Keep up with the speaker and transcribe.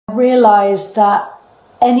realized that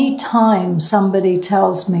any time somebody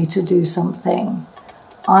tells me to do something,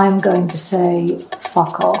 I'm going to say,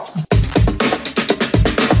 fuck off.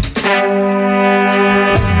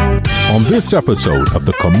 On this episode of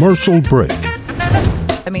The Commercial Break.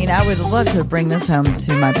 I mean, I would love to bring this home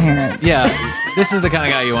to my parents. Yeah, this is the kind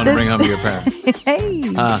of guy you want to bring home to your parents. Hey,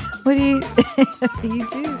 what do you what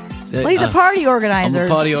do? Well, he's a party organizer. I'm a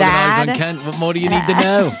party Dad. organizer. Kent, what more do you need to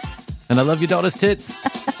know? And I love your daughter's tits.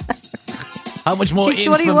 How much more She's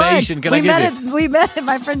information 21. can I give you? We met at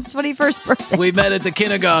my friend's 21st birthday. We met at the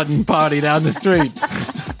kindergarten party down the street.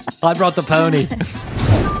 I brought the pony.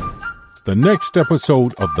 The next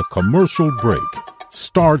episode of The Commercial Break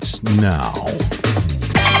starts now.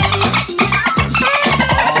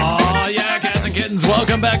 Oh, yeah, cats and kittens,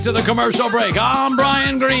 welcome back to The Commercial Break. I'm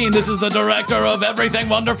Brian Green. This is the director of Everything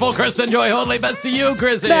Wonderful, Kristen Joy Hoadley. Best to you,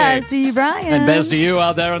 Chrissy. Best to you, Brian. And best to you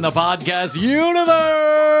out there in the podcast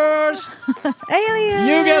universe. Alien.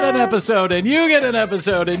 You get an episode, and you get an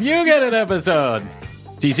episode, and you get an episode.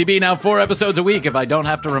 TCB now 4 episodes a week. If I don't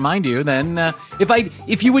have to remind you, then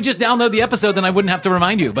if you would just download the episode, then I wouldn't have to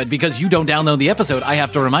remind you. But because you don't download the episode, I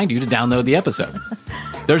have to remind you to download the episode.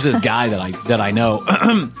 There's this guy that I know.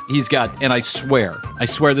 He's got, and I swear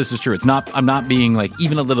this is true. I'm not being like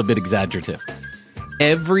even a little bit exaggerative.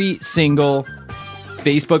 Every single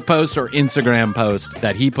Facebook post or Instagram post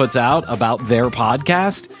that he puts out about their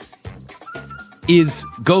podcast is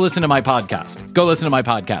go listen to my podcast. Go listen to my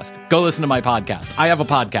podcast. Go listen to my podcast. I have a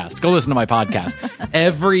podcast. Go listen to my podcast.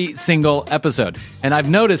 Every single episode. And I've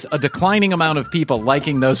noticed a declining amount of people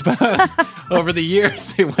liking those posts over the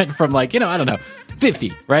years. It went from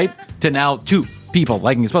 50, right? To now 2 people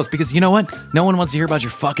liking his posts. Because you know what? No one wants to hear about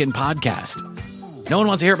your fucking podcast. No one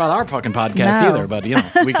wants to hear about our fucking podcast either, but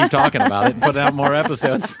we keep talking about it and put out more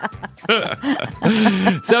episodes.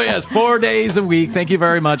 So yes, 4 days a week. Thank you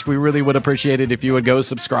very much. We really would appreciate it if you would go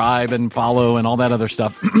subscribe and follow and all that other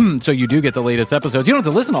stuff so you do get the latest episodes. You don't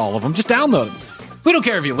have to listen to all of them. Just download them. We don't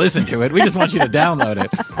care if you listen to it. We just want you to download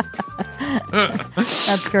it.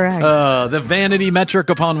 That's correct. The vanity metric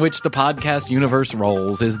upon which the podcast universe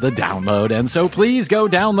rolls is the download. And so please go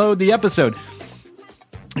download the episode.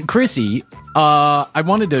 Chrissy, I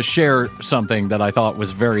wanted to share something that I thought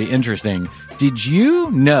was very interesting. Did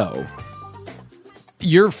you know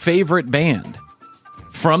your favorite band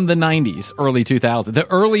from the 90s, early 2000s, the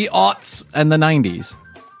early aughts and the 90s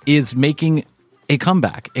is making a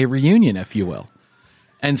comeback, a reunion, if you will?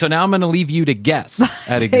 And so now I'm going to leave you to guess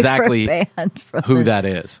at exactly who that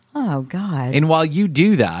is. Oh, God. And while you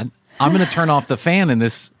do that, I'm going to turn off the fan in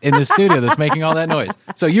this studio that's making all that noise.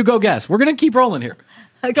 So you go guess. We're going to keep rolling here.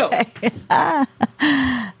 Okay.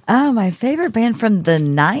 My favorite band from the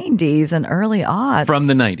 90s and early aughts. From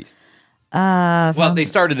the 90s. Well, they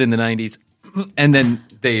started in the 90s, and then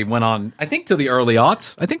they went on, I think, to the early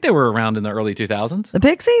aughts. I think they were around in the early 2000s. The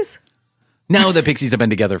Pixies? No, the Pixies have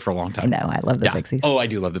been together for a long time. No, I love the Pixies. Oh, I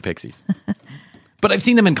do love the Pixies. But I've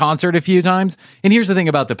seen them in concert a few times. And here's the thing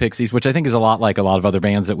about the Pixies, which I think is a lot like a lot of other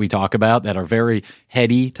bands that we talk about that are very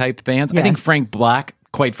heady type bands. Yes. I think Frank Black,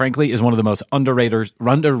 quite frankly, is one of the most underrated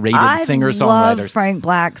singer-songwriters. I love Frank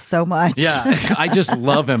Black so much. Yeah, I just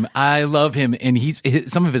love him. I love him. And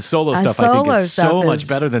some of his solo stuff I think is so much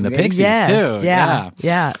better than the Pixies, too. Yeah.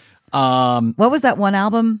 What was that one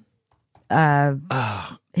album? Here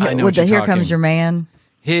Comes Your Man.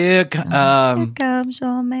 Here comes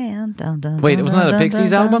your man. Dun, dun, Wait, dun, wasn't that a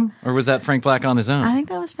Pixies dun, album? Or was that Frank Black on his own? I think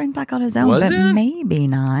that was Frank Black on his own, was but it? maybe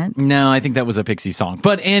not. No, I think that was a Pixie song.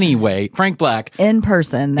 But anyway, Frank Black. In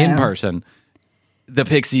person, though. In person. The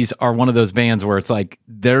Pixies are one of those bands where it's like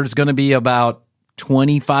there's going to be about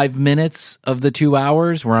 25 minutes of the 2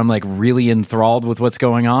 hours where I'm like really enthralled with what's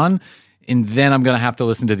going on. And then I'm going to have to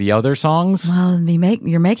listen to the other songs. Well,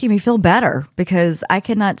 you're making me feel better because I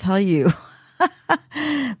cannot tell you.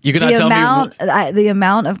 You cannot tell me the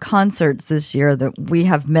amount of concerts this year that we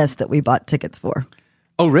have missed that we bought tickets for.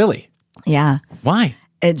 Oh, really? Yeah. Why?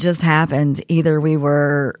 It just happened. Either we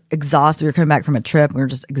were exhausted, we were coming back from a trip, we were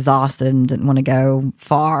just exhausted and didn't want to go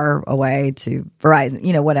far away to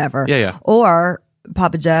Verizon, whatever. Yeah. Or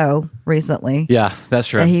Papa Joe recently. Yeah, that's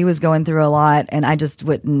true. He was going through a lot, and I just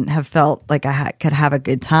wouldn't have felt like I could have a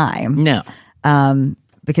good time. No.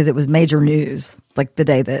 Because it was major news, like the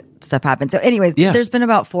day that stuff happened. So anyways, There's been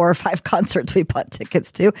about 4 or 5 concerts we bought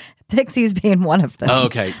tickets to, Pixies being one of them. Oh,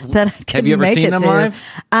 okay. Have you ever seen them live?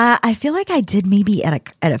 I feel like I did maybe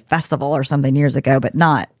at a festival or something years ago, but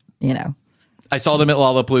not, I saw them at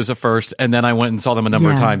Lollapalooza first, and then I went and saw them a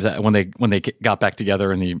number of times when they got back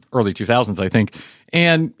together in the early 2000s, I think.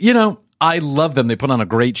 And, I love them. They put on a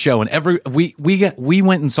great show, and we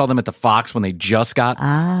went and saw them at the Fox when they just got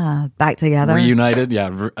back together, reunited.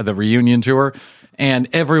 Yeah, the reunion tour, and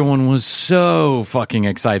everyone was so fucking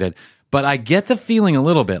excited. But I get the feeling a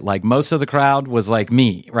little bit like most of the crowd was like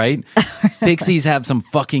me, right? Pixies have some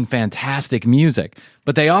fucking fantastic music,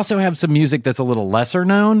 but they also have some music that's a little lesser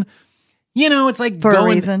known. You know, it's like for a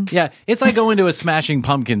reason. Yeah, it's like going to a Smashing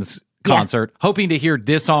Pumpkins concert, hoping to hear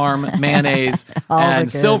Disarm, Mayonnaise, and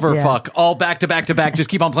Silverfuck all back to back to back. Just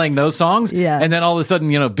keep on playing those songs. Yeah. And then all of a sudden,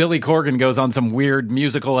 Billy Corgan goes on some weird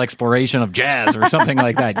musical exploration of jazz or something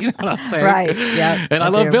like that. You know what I'm saying? Right. Yeah. And I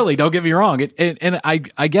love Billy, don't get me wrong. And I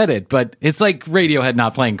get it, but it's like Radiohead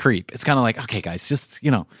not playing Creep. It's kind of like, okay, guys, just,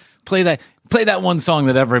 play that one song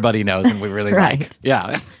that everybody knows and we really like.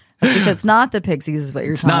 Yeah. So it's not the Pixies is what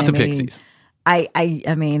you're telling me. It's not the Pixies. I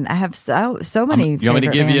mean, I have so many. You want me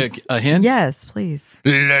to give bands. you a hint? Yes, please.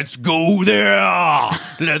 Let's go there.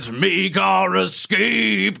 Let's make our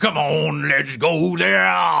escape. Come on, let's go there.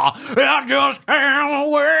 I just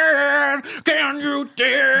can't wait. Can you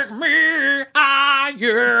take me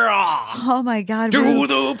higher? Oh my God! To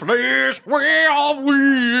the place where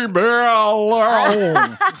we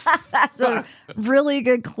belong. That's a really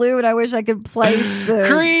good clue, and I wish I could place the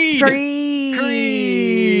Creed.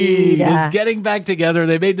 It's getting back together.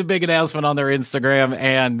 They made the big announcement on their Instagram,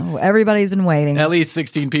 and everybody's been waiting. At least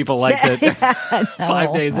 16 people liked it.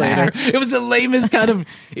 5 days later, it was the lamest kind of.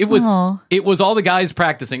 It was all the guys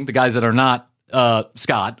practicing, the guys that are not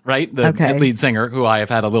Scott, right? The lead singer, who I have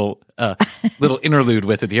had a little interlude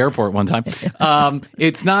with at the airport one time.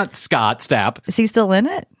 It's not Scott Stapp. Is he still in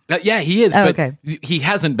it? Yeah, he is, but he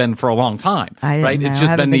hasn't been for a long time, right? It's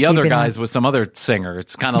just been the other guys with some other singer.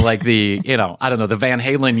 It's kind of like the, I don't know, the Van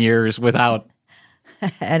Halen years without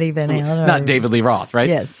Eddie Van Halen. Not David Lee Roth, right?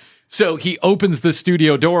 Yes. So he opens the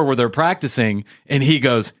studio door where they're practicing, and he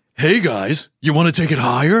goes, "Hey guys, you want to take it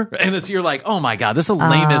higher?" And you're like, "Oh my God, this is the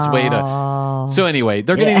lamest way to." So anyway,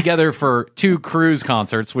 they're getting together for 2 Cruise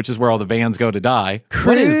concerts, which is where all the bands go to die.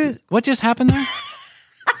 Cruise? What just happened there?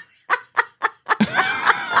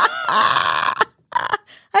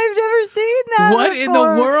 I've never seen that. What before. in the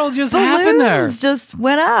world just happened there? Just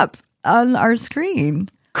went up on our screen.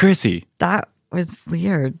 Chrissy, that was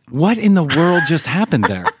weird. What in the world just happened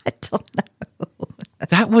there? I don't know.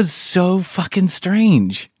 That was so fucking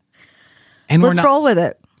strange. And let's roll with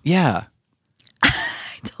it. Yeah.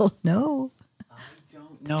 I don't know.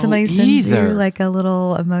 No, somebody sends you like a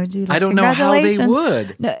little emoji. Like, I don't know how they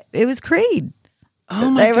would. No, it was Creed. Oh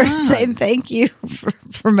my God. They were saying thank you for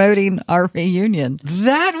promoting our reunion.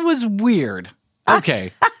 That was weird.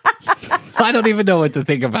 Okay. I don't even know what to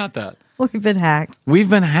think about that. We've been hacked. We've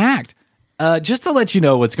been hacked. Just to let you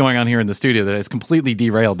know what's going on here in the studio that has completely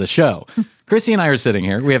derailed the show. Chrissy and I are sitting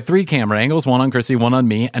here. We have 3 camera angles, one on Chrissy, one on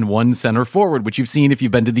me, and one center forward, which you've seen if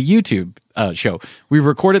you've been to the YouTube show. We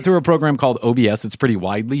record it through a program called OBS. It's pretty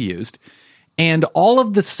widely used. And all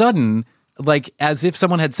of the sudden, like as if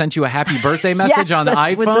someone had sent you a happy birthday message on the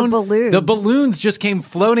iPhone, with the balloons just came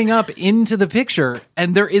floating up into the picture,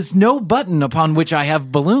 and there is no button upon which I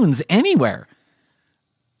have balloons anywhere.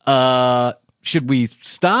 Should we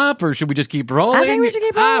stop or should we just keep rolling? I think we should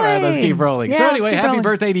keep rolling. All right, let's keep rolling. Yeah, so anyway, happy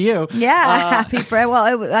birthday to you. Yeah, happy birthday.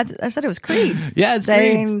 Well, I said it was Creed. Yeah, it's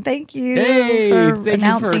saying Creed. Thank you for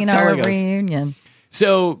announcing our us. reunion.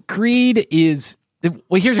 So Creed is,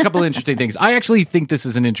 well, here's a couple of interesting things. I actually think this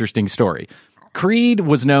is an interesting story. Creed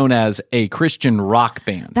was known as a Christian rock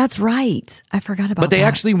band. That's right. I forgot about that. But they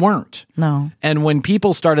actually weren't. No. And when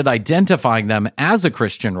people started identifying them as a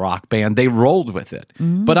Christian rock band, they rolled with it.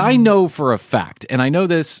 But I know for a fact, and I know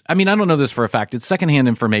this, I mean, I don't know this for a fact. It's secondhand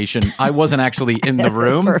information. I wasn't actually in the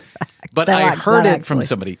room, but I heard it from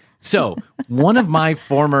somebody. So one of my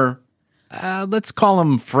former, let's call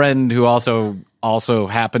him friend, who also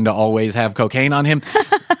happened to always have cocaine on him,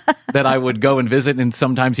 that I would go and visit, and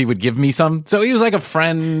sometimes he would give me some. So he was like a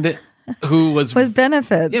friend who was... with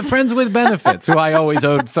benefits. Yeah, friends with benefits, who I always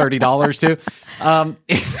owed $30 to.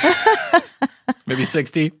 Maybe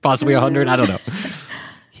 60, possibly 100, I don't know.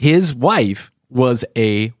 His wife was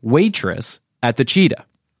a waitress at the Cheetah.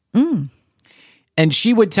 And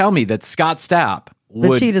she would tell me that Scott Stapp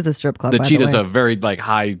the Cheetah's a strip club, The Cheetah's a very like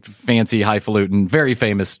fancy, highfalutin, very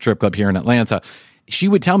famous strip club here in Atlanta. She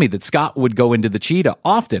would tell me that Scott would go into the Cheetah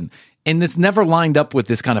often, and this never lined up with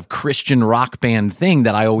this kind of Christian rock band thing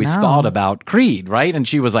that I always thought about Creed, right? And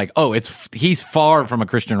she was like, "Oh, he's far from a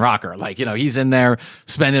Christian rocker. Like, he's in there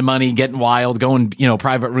spending money, getting wild, going,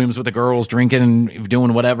 private rooms with the girls, drinking and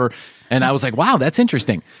doing whatever." And I was like, "Wow, that's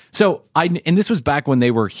interesting." So and this was back when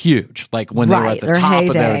they were huge, like when they were at the top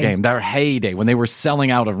of their game, their heyday, when they were selling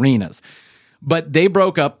out arenas. But they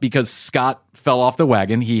broke up because Scott fell off the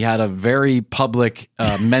wagon. He had a very public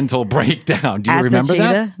mental breakdown. Do you remember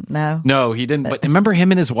that? No, he didn't. But remember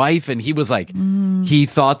him and his wife, and he was like, he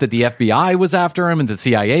thought that the FBI was after him and the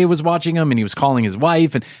CIA was watching him, and he was calling his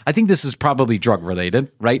wife. And I think this is probably drug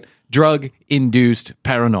related, right? Drug-induced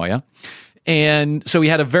paranoia. And so he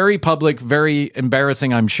had a very public, very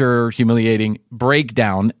embarrassing, I'm sure, humiliating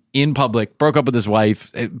breakdown in public, broke up with his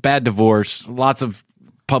wife, bad divorce, lots of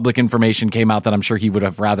public information came out that I'm sure he would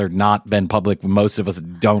have rather not been public. Most of us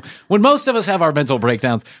don't. When most of us have our mental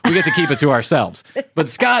breakdowns, we get to keep it to ourselves. But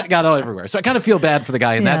Scott got all everywhere. So I kind of feel bad for the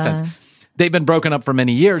guy in that sense. They've been broken up for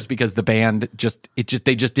many years because the band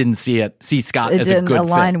they just didn't see Scott as a good fit. It didn't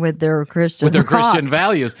align with their Christian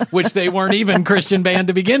values, which they weren't even Christian band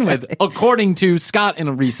to begin with, according to Scott in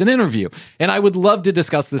a recent interview. And I would love to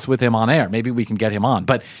discuss this with him on air. Maybe we can get him on.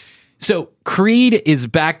 But so Creed is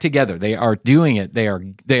back together. They are doing it. They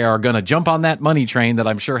are going to jump on that money train that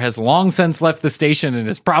I'm sure has long since left the station and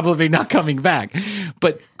is probably not coming back.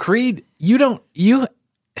 But Creed, you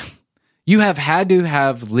have had to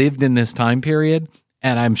have lived in this time period,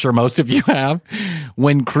 and I'm sure most of you have,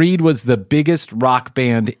 when Creed was the biggest rock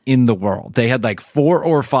band in the world. They had like 4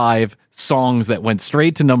 or 5 songs that went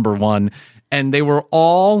straight to number 1, and they were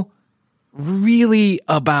all really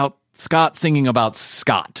about Scott singing about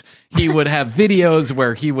Scott. He would have videos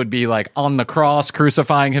where he would be like on the cross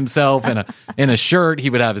crucifying himself in a shirt. He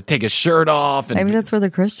would have to take his shirt off. And maybe that's where the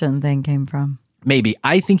Christian thing came from. Maybe.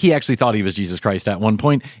 I think he actually thought he was Jesus Christ at one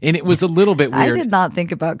point, and it was a little bit weird. I did not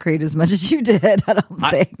think about Creed as much as you did, I don't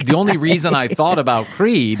think. The only reason I thought about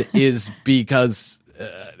Creed is because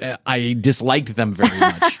I disliked them very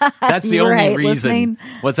much. That's the only reason. Listening?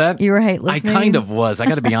 What's that? You were hate listening? I kind of was. I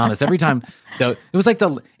got to be honest. Every time, it was like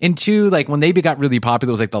when they got really popular,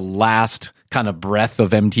 it was like the last kind of breath of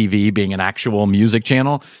MTV being an actual music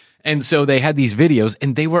channel. And so they had these videos,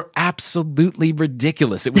 and they were absolutely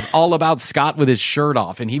ridiculous. It was all about Scott with his shirt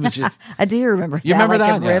off, and he was just... I do remember that. You remember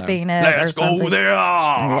like that? Ripping it Let's go there.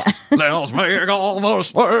 Yeah. Let's make all the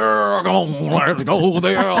swear. Let's go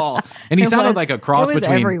there. And he sounded like a cross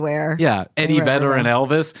between... everywhere. Yeah, Eddie Vedder and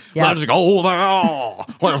Elvis. Yeah. Let's go there.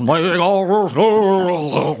 Let's make all the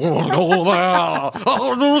swear. Let's go there.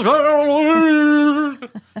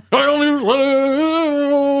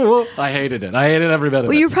 I hated it. I hated every bit of it.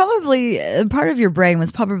 Well, you probably part of your brain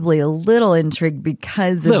was probably a little intrigued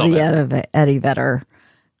because of the Eddie Vedder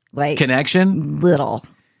connection. Little,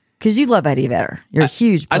 because you love Eddie Vedder. You're a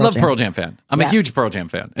huge. I love Pearl Jam fan. I'm a huge Pearl Jam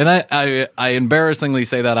fan, and I embarrassingly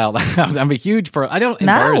say that out loud. I'm a huge Pearl. I don't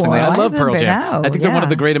embarrassingly. I love Pearl Jam. I think they're one of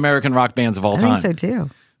the great American rock bands of all time. I think so too.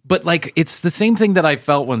 But it's the same thing that I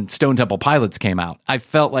felt when Stone Temple Pilots came out. I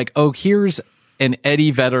felt like, here's an Eddie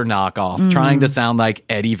Vedder knockoff trying to sound like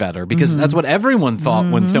Eddie Vedder, because that's what everyone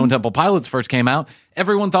thought when Stone Temple Pilots first came out.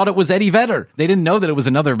 Everyone thought it was Eddie Vedder. They didn't know that it was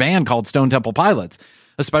another band called Stone Temple Pilots,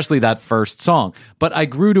 especially that first song. But I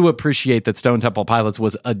grew to appreciate that Stone Temple Pilots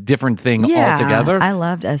was a different thing altogether. I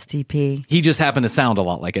loved STP. He just happened to sound a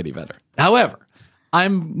lot like Eddie Vedder. However,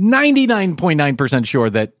 I'm 99.9% sure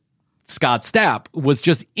that Scott Stapp was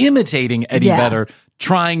just imitating Eddie Vedder,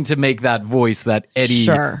 trying to make that voice that Eddie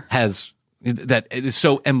has... That is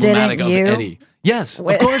so emblematic of Eddie. Yes, of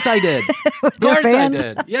course I did. Of course I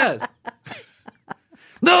did. Yes.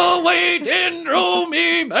 The waiting drove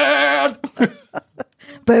me mad.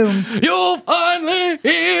 Boom. You'll finally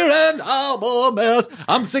hear an album mess.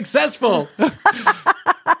 I'm successful.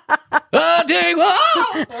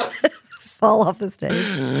 Fall off the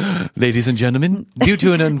stage. Ladies and gentlemen, due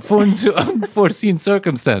to an unforeseen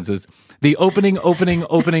circumstances, the opening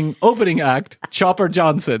act, Chopper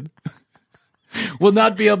Johnson, will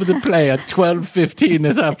not be able to play at 12:15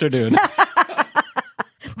 this afternoon.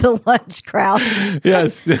 The lunch crowd.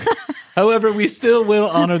 Yes. However, we still will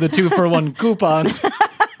honor the 2-for-1 coupons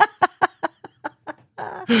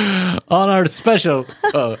on our special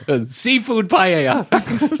seafood paella.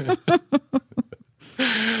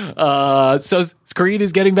 So Creed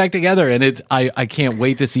is getting back together, and I can't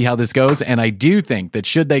wait to see how this goes. And I do think that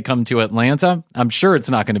should they come to Atlanta, I'm sure it's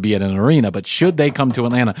not going to be at an arena, but should they come to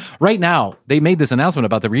Atlanta right now, they made this announcement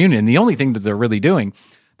about the reunion. And the only thing that they're really doing,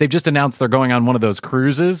 they've just announced they're going on one of those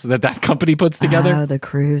cruises that company puts together. Oh, the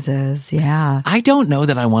cruises. Yeah. I don't know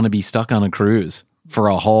that I want to be stuck on a cruise for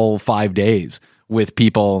a whole 5 days with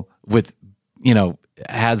people with,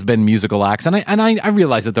 has been musical acts, and I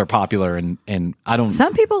realize that they're popular, and I don't.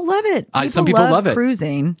 Some people love it. Some people love it.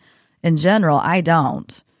 Cruising in general. I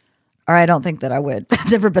don't. Or I don't think that I would.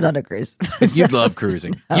 I've never been on a cruise. You'd love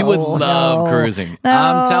cruising. You would love cruising. No.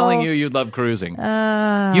 I'm telling you, you'd love cruising.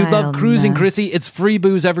 You'd love cruising, Chrissy. It's free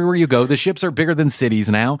booze everywhere you go. The ships are bigger than cities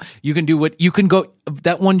now. You can do what you can go.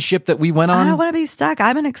 That one ship that we went on. I don't want to be stuck.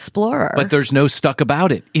 I'm an explorer. But there's no stuck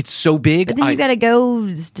about it. It's so big. But then you got to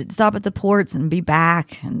go stop at the ports and be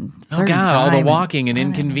back. And oh God, all the walking and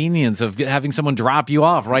inconvenience of having someone drop you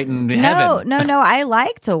off right in heaven. No. I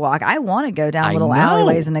like to walk. I want to go down little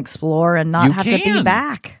alleyways and explore and not have to be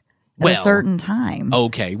back at a certain time.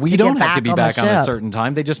 Okay. Well, you don't have to be back on a certain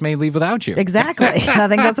time. They just may leave without you. Exactly. I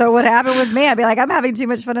think that's what would happen with me. I'd be like, I'm having too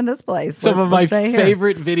much fun in this place. Some of my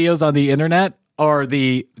favorite videos on the internet are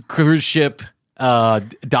the cruise ship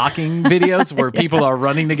docking videos where people are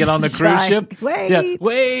running to get on the cruise ship.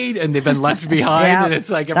 Wait. And they've been left behind. And it's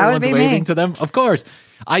like everyone's waving to them. Of course.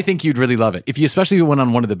 I think you'd really love it if you especially went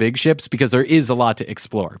on one of the big ships because there is a lot to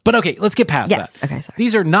explore. But okay, let's get past that. Okay, sorry.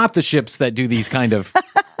 These are not the ships that do these kind of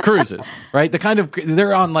cruises, right?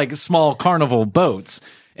 They're on like small carnival boats.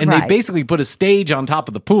 And they basically put a stage on top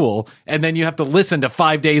of the pool, and then you have to listen to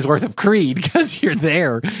 5 days worth of Creed because you're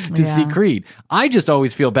there to see Creed. I just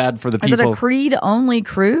always feel bad for the people. Is it a Creed-only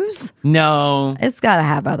cruise? No. It's got to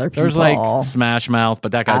have other people. There's like Smash Mouth,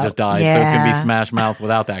 but that guy just died, so it's going to be Smash Mouth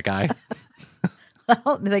without that guy. I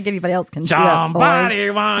don't think anybody else can do Somebody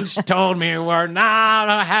once told me we're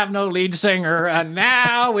not have no lead singer, and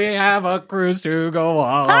now we have a cruise to go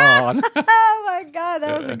on. Oh my God,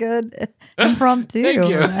 that was a good impromptu. Thank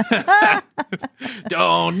you.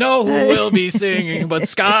 Don't know who will be singing, but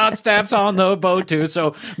Scott Stapp's on the boat too,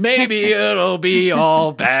 so maybe it'll be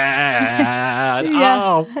all bad.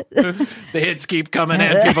 Oh, the hits keep coming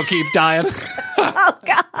in, people keep dying. Oh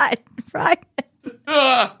God, right.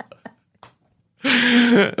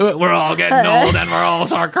 We're all getting old and we're all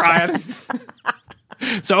start crying.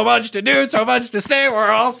 So much to do, so much to stay. We're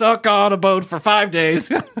all stuck on a boat for 5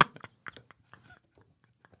 days.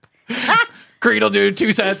 Creed will do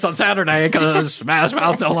 2 sets on Saturday because Smash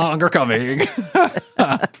Mouth's no longer coming.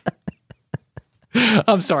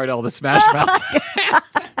 I'm sorry to all the Smash Mouth fans.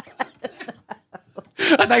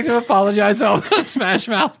 I'd like to apologize to all the Smash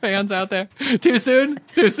Mouth fans out there. Too soon?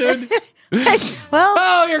 Well,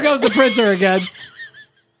 oh, here goes the printer again.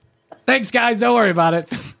 Thanks, guys. Don't worry about it.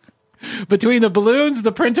 Between the balloons,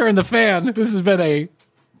 the printer, and the fan, this has been a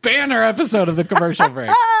banner episode of the commercial break.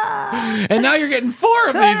 And now you're getting 4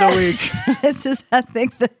 of these a week. This is, I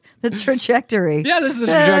think, the trajectory. Yeah, this is the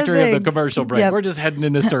trajectory of the commercial break. Yep. We're just heading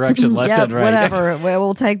in this direction, left and right. Whatever.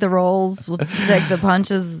 We'll take the rolls. We'll take the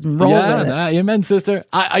punches and roll with it. Amen, sister.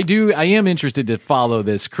 I am interested to follow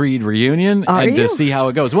this Creed reunion to see how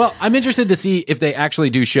it goes. Well, I'm interested to see if they actually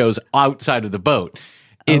do shows outside of the boat.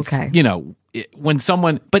 It's, when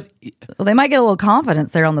someone, but well, they might get a little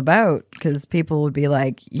confidence there on the boat because people would be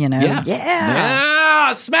like, Smash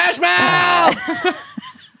Mouth.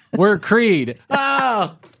 We're Creed.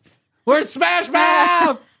 Oh, we're Smash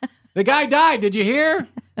Mouth. The guy died. Did you hear?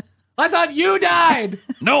 I thought you died.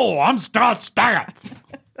 No, I'm Scott Stapp.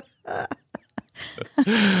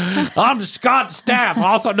 I'm Scott Stapp,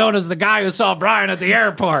 also known as the guy who saw Brian at the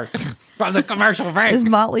airport. From the commercial break. Is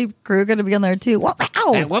Motley Crue going to be on there too? Wow!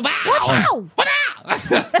 Hey, wow!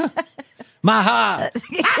 My heart.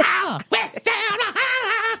 When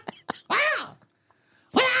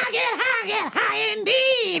I get high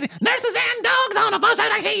indeed. Nurses and dogs on a bus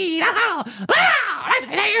that I feed. Oh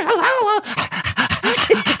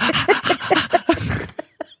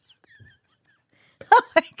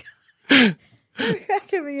my God! You're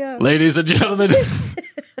cracking me up. Ladies and gentlemen.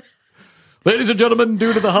 Ladies and gentlemen,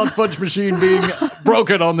 due to the hot fudge machine being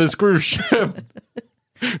broken on this cruise ship,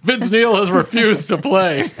 Vince Neil has refused to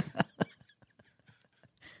play.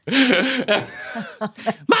 My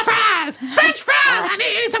fries! French fries! I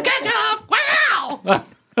need some ketchup! Wow!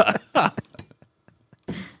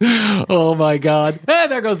 Oh my God.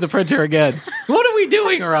 And there goes the printer again. What are we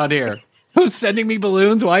doing around here? Who's sending me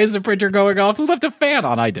balloons? Why is the printer going off? Who left a fan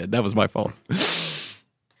on? I did. That was my fault.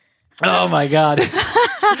 Oh my God.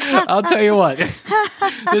 I'll tell you what.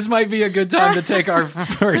 This might be a good time to take our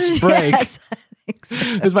first break. Yes, I think so.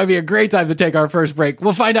 This might be a great time to take our first break.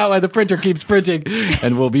 We'll find out why the printer keeps printing,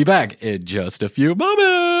 and we'll be back in just a few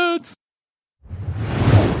moments.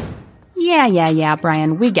 Yeah,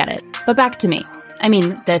 Brian, we get it. But back to me. I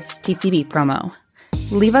mean, this TCB promo.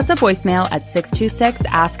 Leave us a voicemail at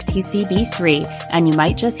 626-ASK-TCB3, and you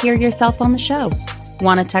might just hear yourself on the show.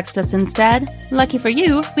 Want to text us instead? Lucky for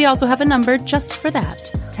you, we also have a number just for that.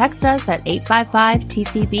 Text us at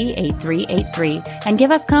 855-TCB-8383 and give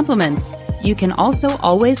us compliments. You can also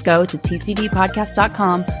always go to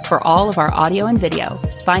tcbpodcast.com for all of our audio and video.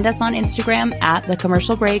 Find us on Instagram at The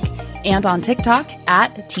Commercial Break and on TikTok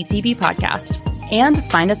at TCB Podcast. And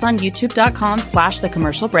find us on youtube.com/The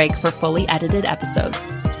Commercial Break for fully edited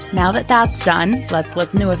episodes. Now that that's done, let's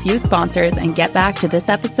listen to a few sponsors and get back to this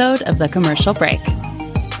episode of The Commercial Break.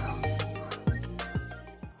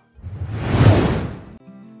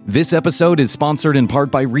 This episode is sponsored in part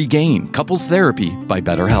by Regain, Couples Therapy by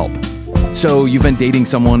BetterHelp. So you've been dating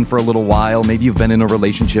someone for a little while, maybe you've been in a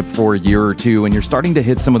relationship for a year or two, and you're starting to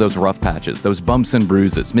hit some of those rough patches, those bumps and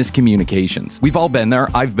bruises, miscommunications. We've all been there,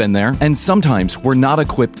 I've been there, and sometimes we're not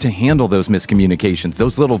equipped to handle those miscommunications,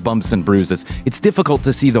 those little bumps and bruises. It's difficult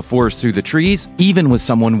to see the forest through the trees, even with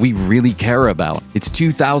someone we really care about. It's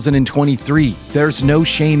 2023. There's no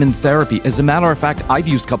shame in therapy. As a matter of fact, I've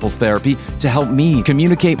used couples therapy to help me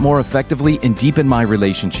communicate more effectively and deepen my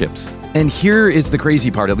relationships. And here is the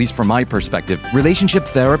crazy part, at least from my perspective. Relationship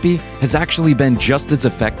therapy has actually been just as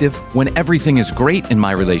effective when everything is great in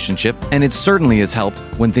my relationship, and it certainly has helped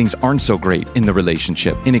when things aren't so great in the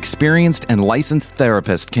relationship. An experienced and licensed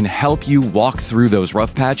therapist can help you walk through those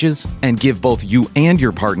rough patches and give both you and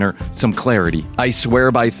your partner some clarity. I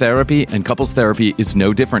swear by therapy, and couples therapy is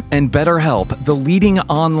no different. And BetterHelp, the leading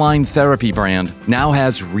online therapy brand, now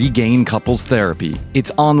has Regain Couples Therapy.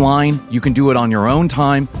 It's online. You can do it on your own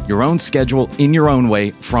time, your own schedule, in your own way,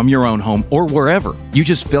 from your own home, or wherever. You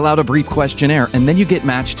just fill out a brief questionnaire and then you get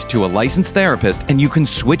matched to a licensed therapist, and you can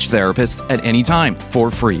switch therapists at any time for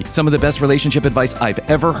free. Some of the best relationship advice I've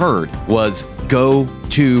ever heard was go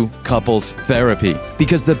to couples therapy.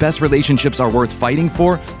 Because the best relationships are worth fighting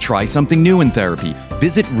for, try something new in therapy.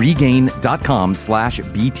 Visit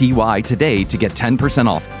regain.com/BTY today to get 10%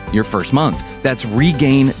 off your first month. That's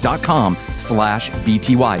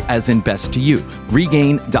regain.com/BTY, as in best to you.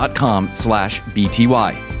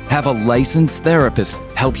 Regain.com/BTY. Have a licensed therapist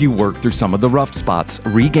help you work through some of the rough spots.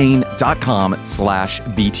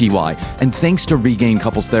 Regain.com/BTY. And thanks to Regain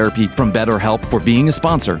Couples Therapy from BetterHelp for being a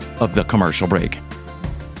sponsor of The Commercial Break.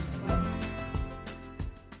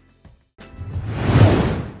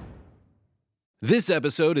 This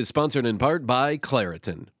episode is sponsored in part by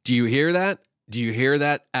Claritin. Do you hear that? Do you hear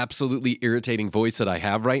that absolutely irritating voice that I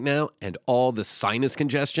have right now and all the sinus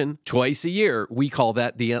congestion? Twice a year, we call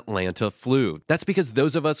that the Atlanta flu. That's because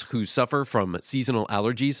those of us who suffer from seasonal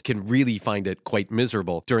allergies can really find it quite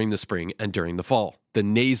miserable during the spring and during the fall. The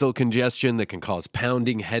nasal congestion that can cause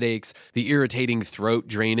pounding headaches, the irritating throat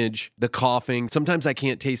drainage, the coughing. Sometimes I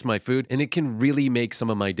can't taste my food, and it can really make some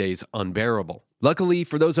of my days unbearable. Luckily,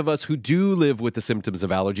 for those of us who do live with the symptoms of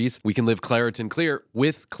allergies, we can live Claritin Clear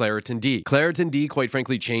with Claritin D. Claritin D, quite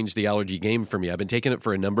frankly, changed the allergy game for me. I've been taking it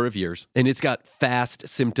for a number of years, and it's got fast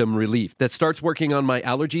symptom relief that starts working on my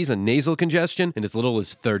allergies and nasal congestion in as little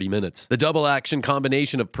as 30 minutes. The double action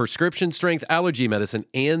combination of prescription strength allergy medicine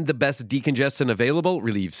and the best decongestant available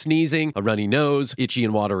relieves sneezing, a runny nose, itchy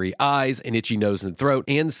and watery eyes, an itchy nose and throat,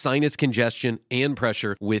 and sinus congestion and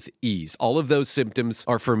pressure with ease. All of those symptoms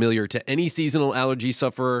are familiar to any seasonal allergy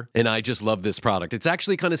sufferer, and I just love this product. It's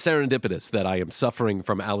actually kind of serendipitous that I am suffering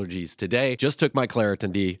from allergies today. Just took my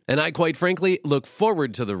Claritin D, and I quite frankly look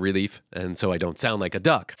forward to the relief, and so I don't sound like a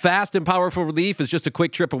duck. Fast and powerful relief is just a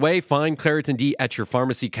quick trip away. Find Claritin D at your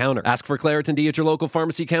pharmacy counter. Ask for Claritin D at your local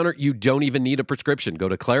pharmacy counter. You don't even need a prescription. Go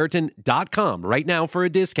to Claritin.com right now for a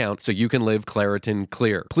discount so you can live Claritin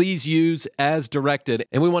Clear. Please use as directed,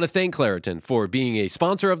 and we want to thank Claritin for being a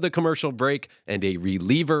sponsor of The Commercial Break and a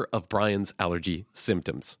reliever of Brian's allergy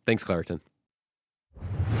symptoms. Thanks, Claritin.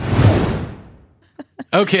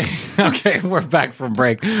 Okay, we're back from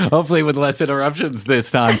break. Hopefully with less interruptions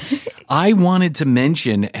this time. I wanted to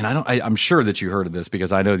mention, and I'm sure that you heard of this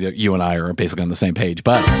because I know that you and I are basically on the same page,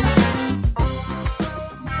 but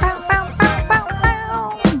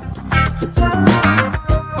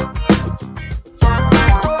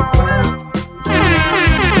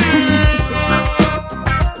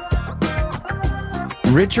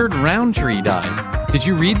Richard Roundtree died. Did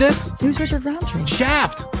you read this? Who's Richard Roundtree?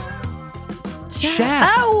 Shaft.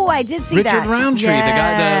 Oh, I did see that. Richard Roundtree,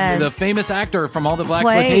 yes. the guy, the famous actor from all the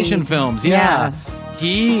blaxploitation films. Yeah.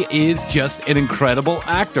 He is just an incredible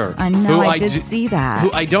actor. I know, I did see that. Who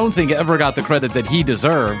I don't think ever got the credit that he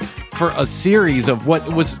deserved for a series of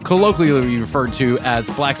what was colloquially referred to as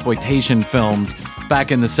blaxploitation films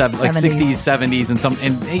back in the 60s, 70s,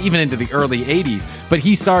 and even into the early 80s. But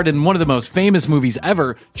he starred in one of the most famous movies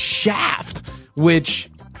ever, Shaft, which,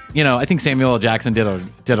 you know, I think Samuel L. Jackson did a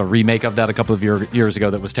remake of that a couple of years ago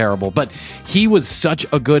that was terrible. But he was such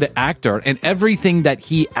a good actor, and everything that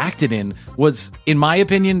he acted in was, in my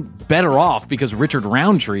opinion, better off because Richard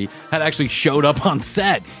Roundtree had actually showed up on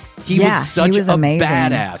set. He was such a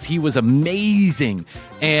badass. He was amazing.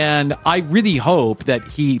 And I really hope that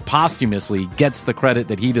he posthumously gets the credit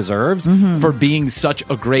that he deserves for being such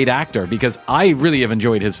a great actor, because I really have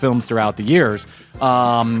enjoyed his films throughout the years.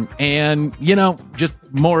 And, you know, just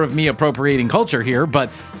more of me appropriating culture here, but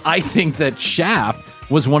I think that Shaft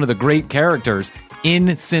was one of the great characters in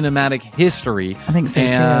cinematic history. I think so,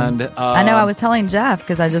 too. I know, I was telling Jeff,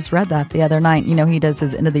 because I just read that the other night, you know, he does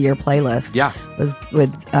his end of the year playlist. Yeah.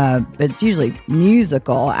 With it's usually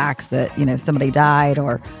musical acts that, you know, somebody died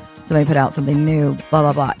or somebody put out something new, blah,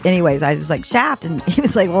 blah, blah. Anyways, I was like, Shaft, and he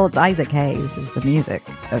was like, well, it's Isaac Hayes is the music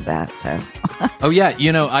of that, so. Oh, yeah,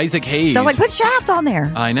 you know, Isaac Hayes. So I'm like, put Shaft on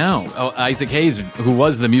there. I know. Oh, Isaac Hayes, who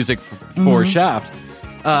was the music for Shaft.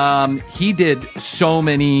 He did so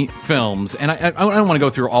many films, and I don't want to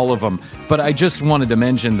go through all of them, but I just wanted to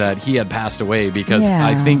mention that he had passed away, because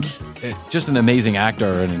I think just an amazing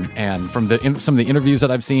actor, and from some of the interviews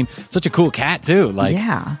that I've seen, such a cool cat too. Like,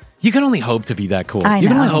 you can only hope to be that cool. You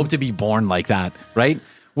can only hope to be born like that, right?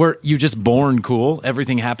 Where you're just born cool,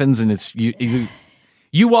 everything happens, and it's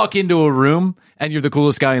you walk into a room and you're the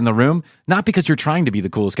coolest guy in the room, not because you're trying to be the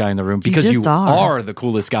coolest guy in the room, because you are the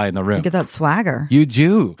coolest guy in the room. You get that swagger. You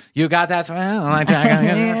do. You got that swagger. Like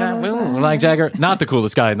Jagger. Like Jagger. Not the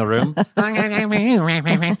coolest guy in the room. That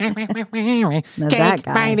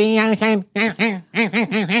guy.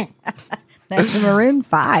 That's Maroon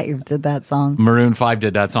 5 did that song. Maroon 5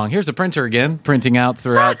 did that song. Here's the printer again, printing out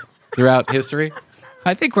throughout history.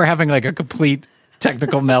 I think we're having like a complete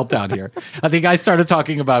technical meltdown here. I think I started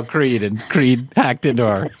talking about Creed, and Creed hacked into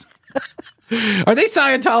our... Are they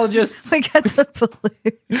Scientologists? We got the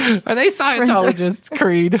blue. Are they Scientologists,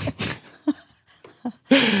 Creed?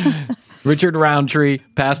 Richard Roundtree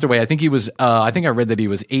passed away. I think he was, I read that he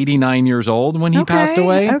was 89 years old when he passed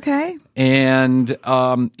away. Okay. And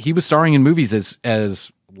he was starring in movies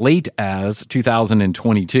as late as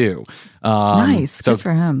 2022. Nice. So good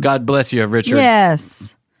for him. God bless you, Richard.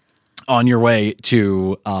 Yes. On your way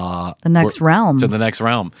to the next realm. To the next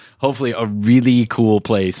realm. Hopefully a really cool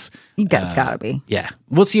place. It's got to be. Yeah.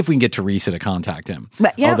 We'll see if we can get Teresa to contact him.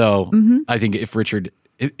 But, yeah. Although, I think if Richard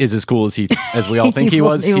is as cool as we all think he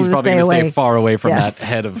was, he's probably going to stay far away from that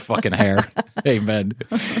head of fucking hair. Amen.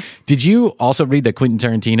 Did you also read that Quentin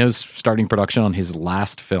Tarantino's starting production on his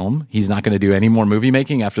last film? He's not going to do any more movie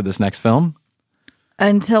making after this next film?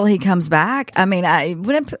 Until he comes back. I mean, why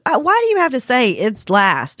do you have to say it's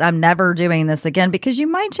last? I'm never doing this again, because you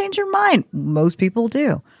might change your mind. Most people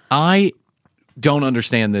do. I don't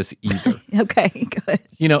understand this either. Okay, good.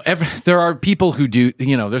 You know, there are people who do,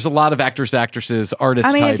 you know, there's a lot of actors, actresses, artists.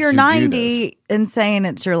 I mean, types if you're who 90 and saying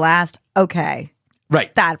it's your last, okay.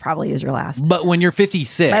 Right. That probably is your last. But when you're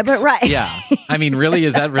 56. But right. Yeah. I mean, really?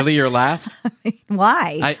 Is that really your last?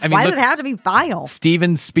 Why? I mean, why does it have to be final?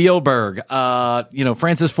 Steven Spielberg,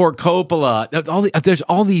 Francis Ford Coppola. There's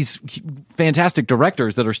all these fantastic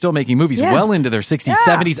directors that are still making movies well into their 60s,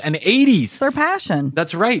 70s, and 80s. It's their passion.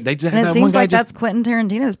 That's right. And it seems like that's Quentin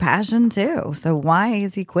Tarantino's passion, too. So why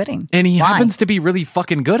is he quitting? And he happens to be really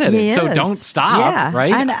fucking good at it. So don't stop,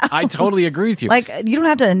 right? I know. I totally agree with you. Like, you don't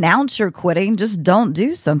have to announce you're quitting. Just don't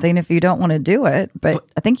do something if you don't want to do it. But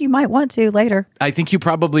I think you might want to later. I think you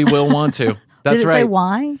probably will want to. That's Did it right. say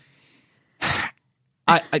why?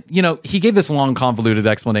 He gave this long, convoluted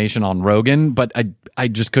explanation on Rogan, but I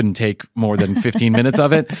just couldn't take more than 15 minutes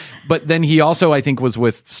of it. But then he also, I think, was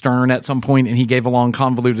with Stern at some point, and he gave a long,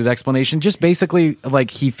 convoluted explanation. Just basically,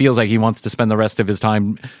 like, he feels like he wants to spend the rest of his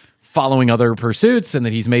time following other pursuits, and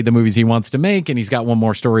that he's made the movies he wants to make, and he's got one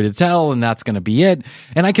more story to tell, and that's going to be it.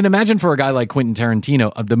 And I can imagine for a guy like Quentin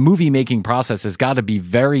Tarantino, the movie making process has got to be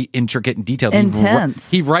very intricate and detailed. Intense.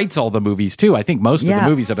 He writes all the movies too. I think most of the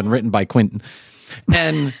movies have been written by Quentin.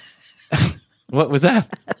 And what was that?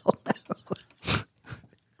 I don't know.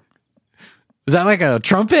 Was that like a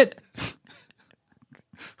trumpet?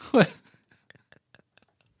 What?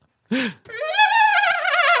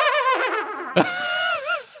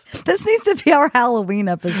 This needs to be our Halloween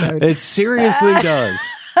episode. It seriously does.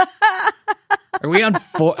 Are we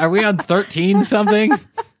on 13 something?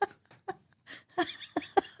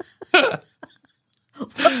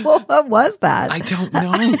 What was that? I don't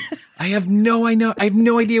know. I have no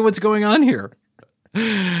idea what's going on here.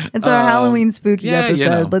 It's our Halloween spooky episode. You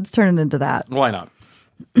know. Let's turn it into that. Why not?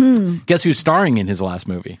 Guess who's starring in his last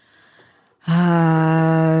movie?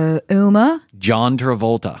 Uma? John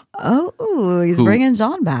Travolta. Oh, he's bringing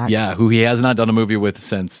John back. Yeah, who he has not done a movie with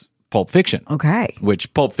since Pulp Fiction. Okay.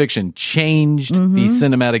 Which Pulp Fiction changed the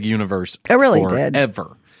cinematic universe It really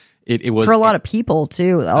forever. did. It was for a lot of people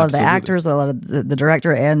too. A lot of the actors, a lot of the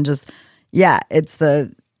director, and just it's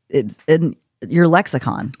your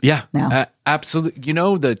lexicon. Yeah, now. Absolutely. You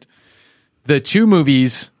know, the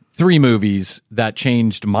three movies that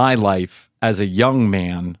changed my life as a young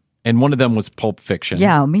man, and one of them was Pulp Fiction.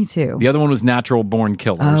 Yeah, me too. The other one was Natural Born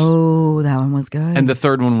Killers. Oh, that one was good. And the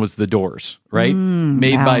third one was The Doors, right?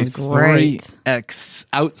 Made that by was three great.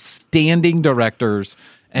 outstanding directors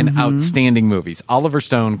and outstanding movies. Oliver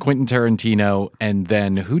Stone, Quentin Tarantino, and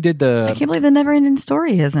then who did I can't believe the Never Ending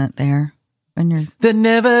Story isn't there. When you're The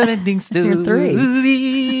Never Ending Story? You're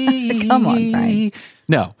three. Come on, Brian.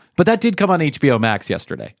 No, but that did come on HBO Max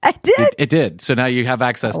yesterday. I did. It did. So now you have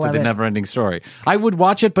access to love The it. Never Ending Story. I would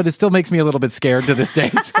watch it, but it still makes me a little bit scared to this day.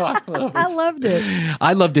 So I loved it.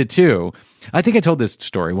 I loved it too. I think I told this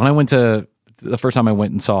story. When I went to, the first time I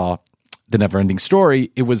went and saw The Never Ending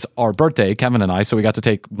Story, it was our birthday, Kevin and I, so we got to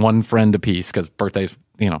take one friend apiece because birthdays,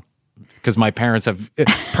 because my parents have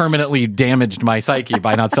permanently damaged my psyche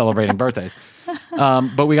by not celebrating birthdays.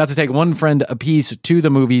 But we got to take one friend apiece to the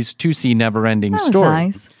movies to see Never Ending That was Story.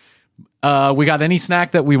 nice. We got any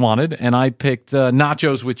snack that we wanted, and I picked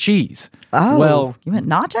nachos with cheese. Oh, well, you went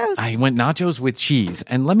nachos? I went nachos with cheese.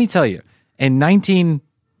 And let me tell you, in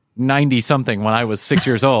 1990-something, when I was 6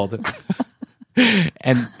 years old,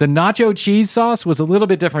 and the nacho cheese sauce was a little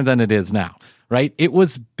bit different than it is now, right? It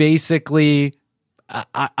was basically,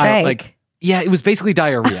 it was basically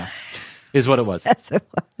diarrhea, is what it was. Yes, it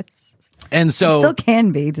was. And so, It still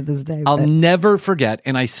can be to this day. I'll but- never forget,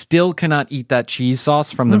 and I still cannot eat that cheese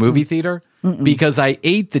sauce from the movie theater because I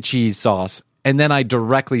ate the cheese sauce and then I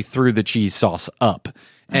directly threw the cheese sauce up.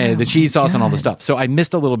 And the cheese sauce and all the stuff. So I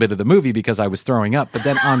missed a little bit of the movie because I was throwing up. But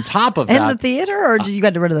then on top of in that, the theater, or did you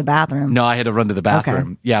got to run to the bathroom? no, I had to run to the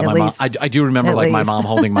bathroom. Okay. Yeah, At my mom. least. I do remember At like my least. mom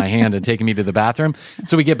holding my hand and taking me to the bathroom.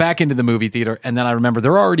 So we get back into the movie theater, and then I remember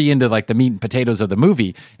they're already into like the meat and potatoes of the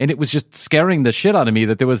movie, and it was just scaring the shit out of me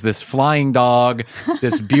that there was this flying dog,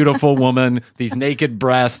 this beautiful woman, these naked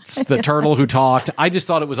breasts, the turtle who talked. I just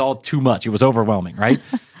thought it was all too much. It was overwhelming, right?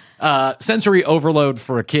 Sensory overload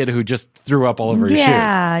for a kid who just threw up all over his shoes.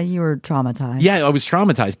 Yeah, you were traumatized. Yeah, I was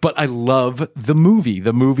traumatized, but I love the movie.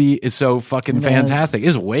 The movie is so fucking It fantastic. It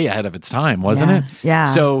was way ahead of its time, wasn't Yeah, it? yeah.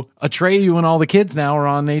 So Atreyu and all the kids now are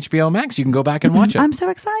on HBO Max. You can go back and watch it. I'm so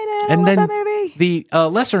excited. and I then love that movie. the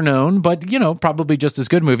lesser known, but probably just as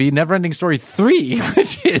good movie, Neverending Story 3,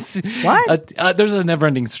 which is What? There's a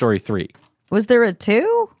Neverending Story 3. Was there a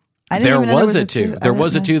 2? I didn't There even know was a 2. There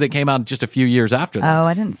was a know. 2 that came out just a few years after that. Oh,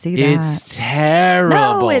 I didn't see that. It's terrible.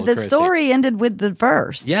 No, the Chrissy. story ended with the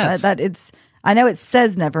verse. Yes. That it's. I know it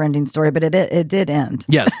says never ending story, but it did end.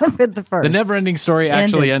 Yes. with the first. The never-ending story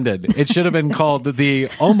actually ended. It should have been called the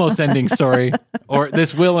almost-ending story, or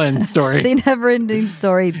this will end story. The never ending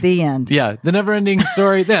story. The end. Yeah, the never-ending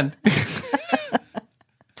story. Then,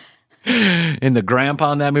 in the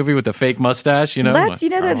grandpa in that movie with the fake mustache, That's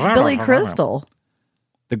Billy Crystal.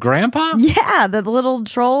 The grandpa? Yeah, the little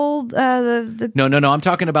troll. The No. I'm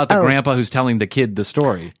talking about the grandpa who's telling the kid the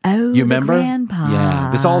story. Oh, you the remember? grandpa. Yeah.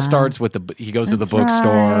 This all starts with he goes to the That's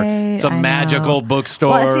bookstore. right. It's a I magical know.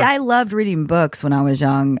 bookstore. Well, see, I loved reading books when I was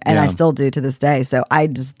young, and I Yeah. still do to this day. So I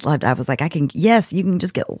just loved. I was like, you can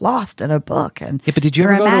just get lost in a book, and Yeah, but did you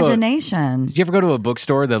your ever go to a- imagination. Did you ever go to a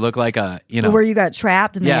bookstore that looked like a Where you got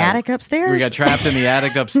trapped in the attic upstairs? Where you got trapped in the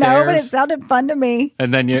attic upstairs. No, but it sounded fun to me.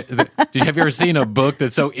 And then have you ever seen a book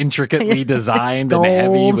that's so intricately designed and heavy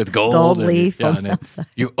Gold- with gold? gold and, leaf Yeah, on and the outside.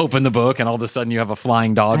 you open the book and all of a sudden you have a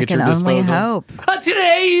flying dog I at your can only disposal. hope.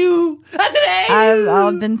 Today,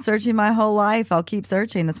 I've been searching my whole life. I'll keep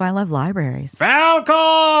searching. That's why I love libraries.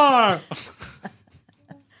 Falcor!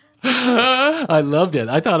 I loved it.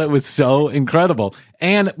 I thought it was so incredible.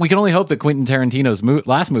 And we can only hope that Quentin Tarantino's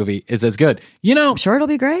last movie is as good. I'm sure it'll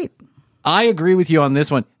be great. I agree with you on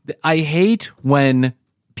this one. I hate when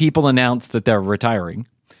people announce that they're retiring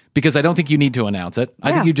because I don't think you need to announce it.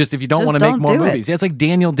 I think if you don't want to make don't more do it. movies. Yeah, it's like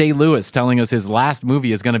Daniel Day-Lewis telling us his last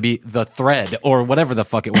movie is going to be The Thread or whatever the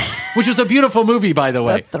fuck it was, which was a beautiful movie, by the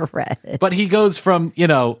way. The Thread. But he goes from,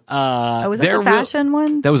 Was that the fashion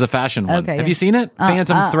one? That was a fashion one. Okay, Have yeah. you seen it?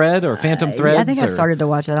 Phantom Thread or Phantom Threads? I think I or- started to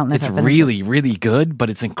watch it. I don't know It's if I finished really, really good, but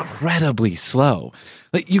it's incredibly slow.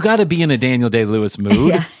 Like, you got to be in a Daniel Day-Lewis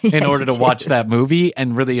mood in order to watch that movie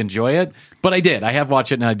and really enjoy it. But I did. I have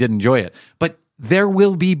watched it and I did enjoy it. But There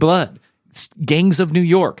Will Be Blood. Gangs of New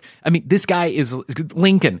York. I mean, this guy is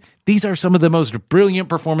Lincoln. These are some of the most brilliant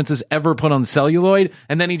performances ever put on celluloid.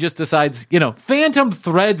 And then he just decides, Phantom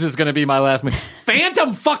Threads is going to be my last movie.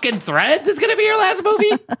 Phantom fucking Threads is going to be your last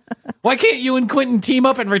movie? Why can't you and Quentin team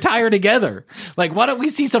up and retire together? Like, why don't we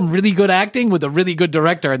see some really good acting with a really good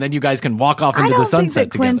director, and then you guys can walk off into the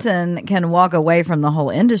sunset together? I don't think that Quentin can walk away from the whole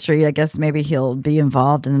industry. I guess maybe he'll be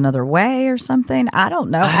involved in another way or something. I don't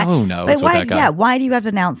know. Who knows? But why? Yeah, why do you have to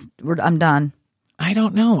announce I'm done? I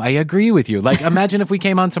don't know. I agree with you. Like, imagine if we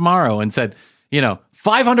came on tomorrow and said,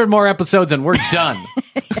 500 more episodes and we're done.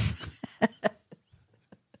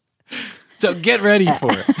 So get ready for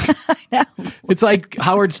it. I know. It's like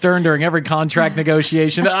Howard Stern during every contract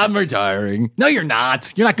negotiation. I'm retiring. No, you're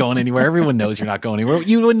not. You're not going anywhere. Everyone knows you're not going anywhere.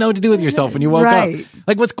 You wouldn't know what to do with yourself when you woke up.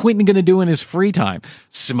 Like, what's Quentin going to do in his free time?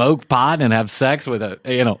 Smoke pot and have sex with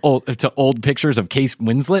old pictures of Kate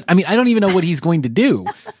Winslet? I mean, I don't even know what he's going to do.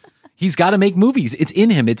 He's got to make movies. It's in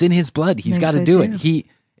him. It's in his blood. He's got to do it.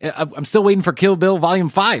 I'm still waiting for Kill Bill Volume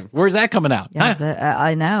 5. Where's that coming out? Yeah,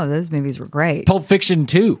 I know. Those movies were great. Pulp Fiction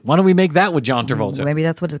 2. Why don't we make that with John Travolta? Maybe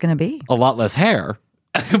that's what it's going to be. A lot less hair.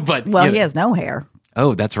 But he has no hair.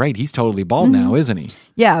 Oh, that's right. He's totally bald now, isn't he?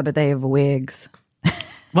 Yeah, but they have wigs.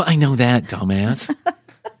 Well, I know that, dumbass.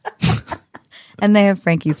 And they have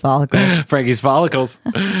Frankie's follicles. Frankie's follicles.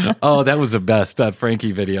 Oh, that was the best. That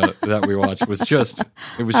Frankie video that we watched was just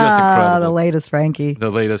incredible. The latest Frankie. The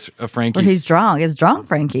latest Frankie. Where he's drunk. It's drunk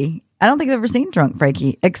Frankie. I don't think I've ever seen drunk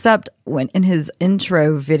Frankie, except when in his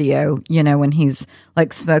intro video, when he's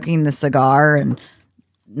like smoking the cigar and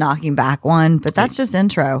knocking back one. But that's just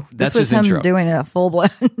intro. That's this was just him intro. Doing a full blown.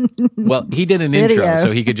 Well, he did an video. intro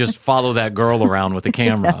so he could just follow that girl around with the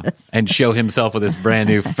camera and show himself with his brand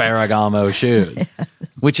new Ferragamo shoes,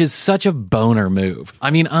 which is such a boner move. I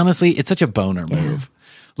mean, honestly, it's such a boner move.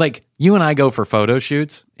 Like, you and I go for photo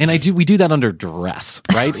shoots, and we do that under duress,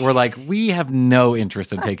 right? We're like, we have no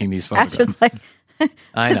interest in taking these photographs. Just like,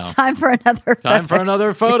 I know. It's time for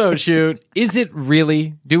another photo shoot. Is it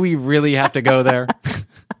really? Do we really have to go there?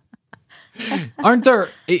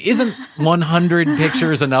 Isn't 100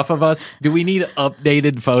 pictures enough of us? Do we need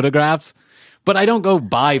updated photographs? But I don't go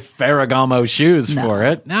buy Ferragamo shoes for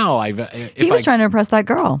it. No, he was trying to impress that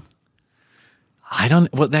girl. I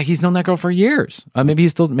don't. Well, he's known that girl for years.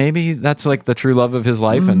 Maybe that's like the true love of his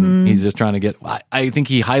life, and he's just trying to get. I think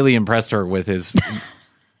he highly impressed her with his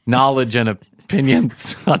knowledge and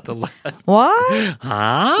opinions on the list. What?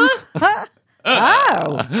 Huh?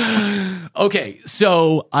 Oh. Okay,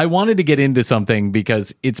 so I wanted to get into something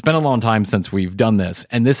because it's been a long time since we've done this,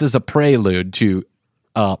 and this is a prelude to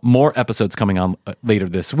more episodes coming on later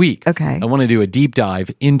this week. Okay. I want to do a deep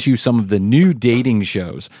dive into some of the new dating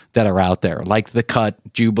shows that are out there, like The Cut,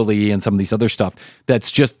 Jubilee, and some of these other stuff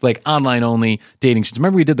that's just like online only dating shows.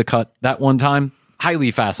 Remember we did The Cut that one time?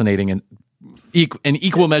 Highly fascinating and in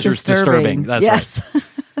equal measures disturbing. That's right.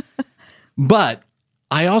 But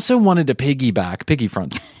I also wanted to piggy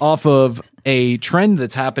front off of a trend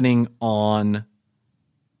that's happening on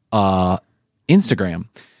Instagram.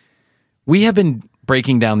 We have been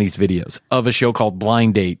breaking down these videos of a show called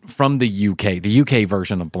Blind Date from the UK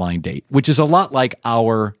version of Blind Date, which is a lot like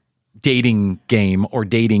our dating game or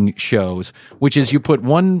dating shows, which is you put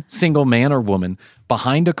one single man or woman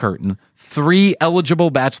behind a curtain, 3 eligible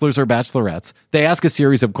bachelors or bachelorettes. They ask a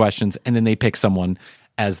series of questions, and then they pick someone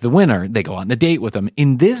as the winner. They go on a date with them.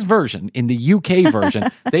 In this version, in the UK version,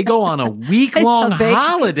 they go on a week-long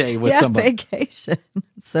holiday with somebody. Vacation.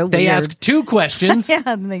 So they weird. ask 2 questions. Yeah,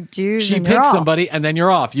 and they choose. She picks somebody, and then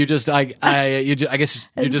you're off. I guess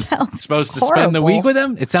you're just supposed to spend the week with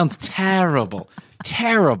them. It sounds terrible.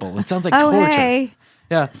 Terrible. It sounds like torture. Hey.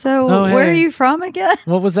 Yeah. So where are you from again?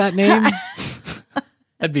 What was that name?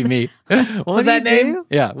 That'd be me. What was that name? Do?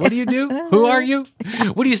 Yeah. What do you do? Who are you?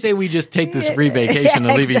 What do you say we just take this free vacation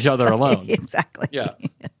and leave each other alone? Exactly. Yeah.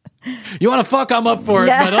 You want to fuck? I'm up for it.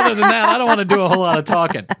 But other than that, I don't want to do a whole lot of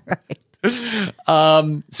talking. Right.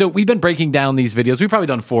 So we've been breaking down these videos. We've probably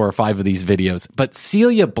done 4 or 5 of these videos. But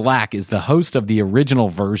Celia Black is the host of the original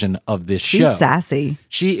version of this show. She's sassy.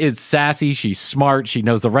 She is sassy. She's smart. She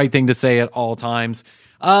knows the right thing to say at all times.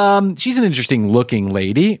 She's an interesting looking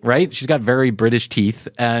lady, right? She's got very British teeth,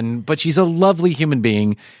 but she's a lovely human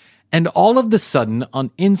being. And all of the sudden on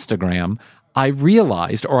Instagram, I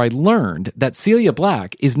learned that Celia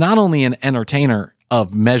Black is not only an entertainer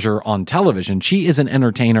of measure on television, she is an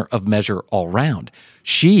entertainer of measure all round.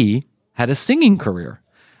 She had a singing career.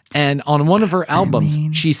 And on one of her albums,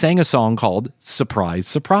 she sang a song called Surprise,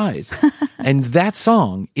 Surprise. And that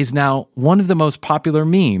song is now one of the most popular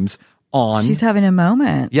memes on. She's having a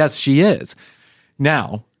moment. Yes, she is.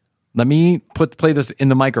 Now, let me play this in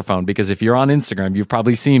the microphone, because if you're on Instagram, you've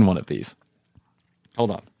probably seen one of these.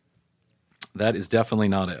 Hold on. That is definitely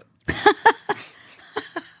not it.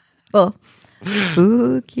 Well,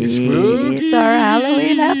 spooky. It's our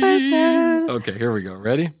Halloween episode. Okay, here we go.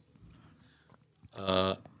 Ready?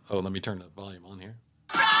 Let me turn the volume on here.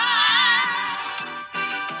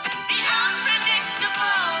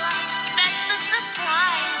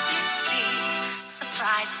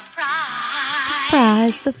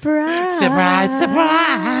 Surprise.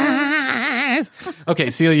 Okay,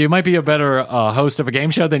 Celia, you might be a better host of a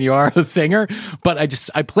game show than you are a singer, but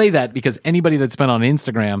I play that because anybody that's been on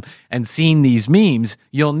Instagram and seen these memes,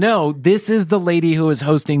 you'll know this is the lady who is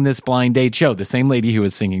hosting this blind date show, the same lady who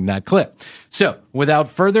is singing that clip. So, without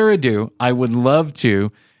further ado, I would love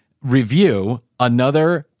to review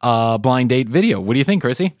another blind date video. What do you think,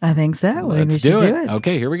 Chrissy? I think so. Let's do it.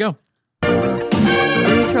 Okay, here we go.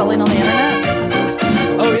 Are you trolling on the internet?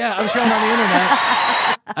 Oh, yeah, I was trolling on the internet.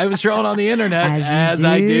 I was trolling on the internet, as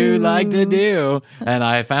I do like to do. And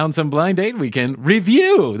I found some blind date we can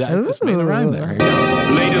review. That just made a rhyme there. Here we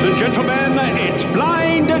go. Ladies and gentlemen, it's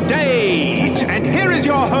Blind Date. And here is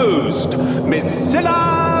your host, Miss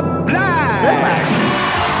Cilla Black.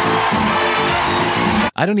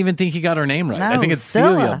 I don't even think he got her name right. No, I think it's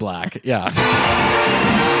Celia Black. Yeah.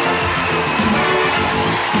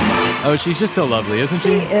 Oh, she's just so lovely, isn't she?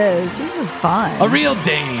 She is. She's just fun. A real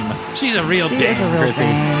dame. She's a real She dame, is a real Chrissy.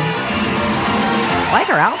 dame. I like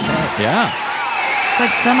her outfit. Yeah. It's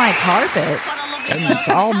like semi-carpet. And it's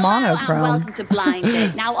all monochrome. Welcome to Blind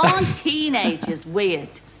Date. Now, aren't teenagers weird?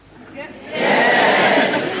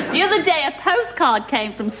 Yes. The other day, a postcard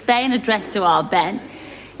came from Spain addressed to our Ben.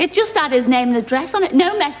 It just had his name and address on it,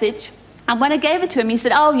 no message. And when I gave it to him, he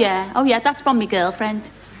said, oh yeah, that's from my girlfriend.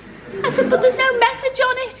 I said, but there's no message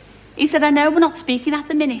on it. He said, I know, we're not speaking at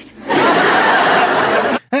the minute. Kids.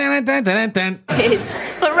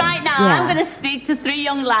 But right now, I'm going to speak to 3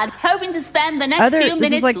 young lads, hoping to spend the next few This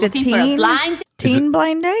minutes is like the looking for a blind teen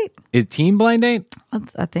blind date? Is teen blind date?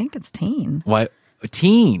 I think it's teen. What?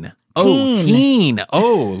 Teen. Oh, teen.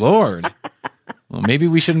 Oh, Lord. Well, maybe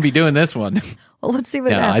we shouldn't be doing this one. Well, let's see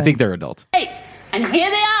what happens. Yeah, I think they're adults. date. And here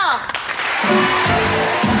they are.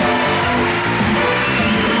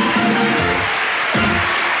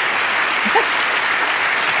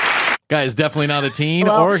 Guy's dedefinitely not a teen,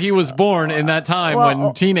 or he was born in that time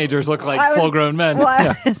when teenagers look like full-grown men. Well,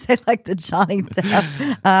 I was say like the Johnny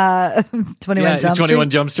Depp 21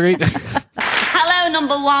 Jump Street. Hello,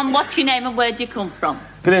 number 1. What's your name and where do you come from?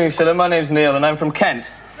 Good evening, Cilla. My name's Neil, and I'm from Kent.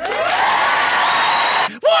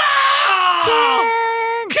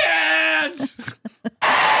 Kent!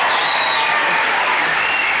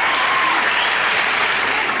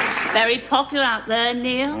 Very popular out there,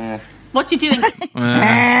 Neil. Yes. What you doing?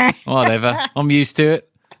 Whatever. I'm used to it.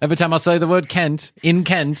 Every time I say the word Kent, in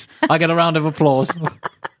Kent, I get a round of applause.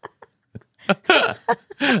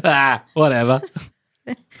 Whatever.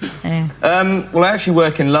 Well, I actually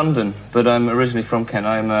work in London, but I'm originally from Kent.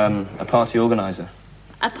 I'm a party organizer.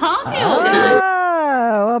 A party organizer?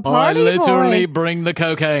 Oh, a party I literally boy. bring the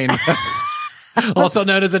cocaine. Also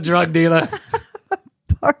known as a drug dealer.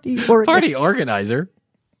 Party organizer?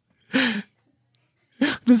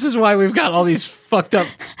 This is why we've got all these fucked up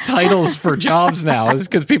titles for jobs now, is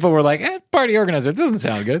because people were like, party organizer, it doesn't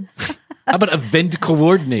sound good. How about event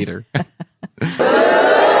coordinator? I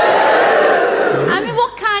mean,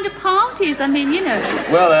 what kind of parties? I mean, you know.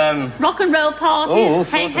 Well, rock and roll parties. all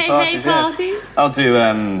sorts of parties, parties. yes. I'll do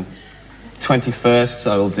 21st.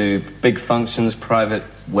 I'll do big functions, private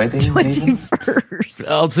weddings. 21st.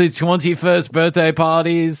 I'll do 21st birthday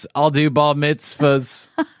parties. I'll do bar mitzvahs.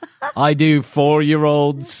 I do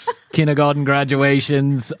 4-year-olds, kindergarten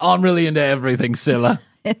graduations. I'm really into everything, Cilla.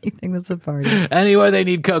 Anything that's a party. Anywhere they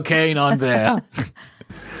need cocaine, I'm there.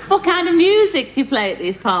 What kind of music do you play at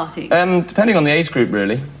these parties? Depending on the age group,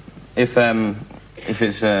 really. If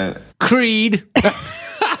it's Creed.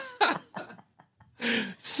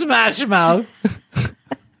 Smash Mouth.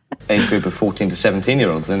 age group of 14 to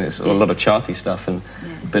 17-year-olds, then it's a lot of charty stuff and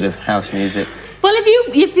a bit of house music. Well,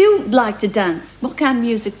 if you like to dance, what kind of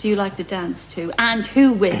music do you like to dance to, and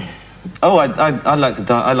who with? Oh, I like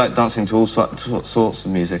to I like dancing to all sorts of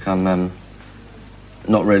music. I'm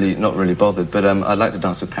not really bothered, but I'd like to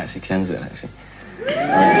dance with Patsy Kensit actually.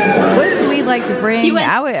 What would we like to bring?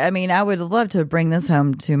 I would love to bring this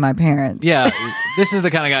home to my parents. Yeah, this is the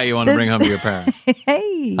kind of guy you want to bring home to your parents.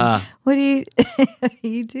 Hey, what do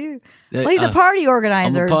you do? Well, he's a Uh, party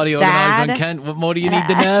organizer. I'm a party Dad. organizer in Kent. What more do you need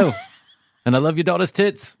to know? And I love your daughter's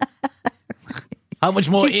tits. How much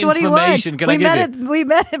more She's information 21. can I give you? We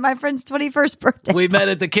met at my friend's 21st birthday. We met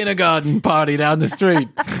at the kindergarten party down the street.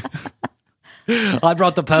 I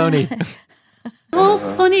brought the pony. All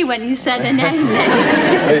funny when you said her name.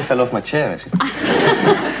 I really fell off my chair actually.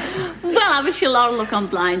 Well, I wish you a lot of luck on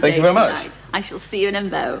Blind Date Thank you very much. tonight. I shall see you in a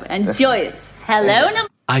mo. Enjoy it. Hello,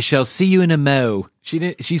 I shall see you in a mo. She's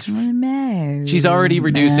already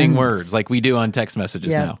reducing words like we do on text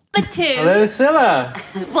messages now. Number 2. Hello, Scylla.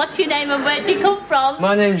 What's your name and where do you come from?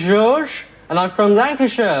 My name's George, and I'm from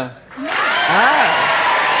Lancashire.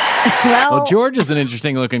 Well, George is an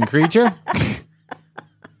interesting looking creature.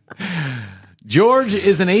 George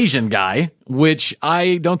is an Asian guy, which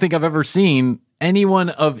I don't think I've ever seen anyone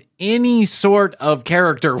of any sort of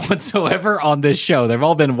character whatsoever on this show. They've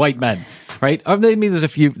all been white men, right? Or maybe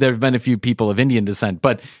there have been a few people of Indian descent,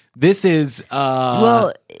 but this is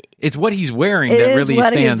it's what he's wearing that really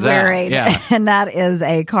stands out. Yeah. And that is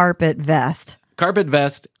a carpet vest. Carpet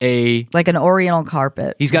vest, like an oriental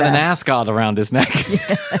carpet. He's got vest. an ascot around his neck.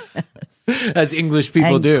 Yes. As English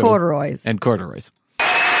people and do. Corduroys. And corduroys.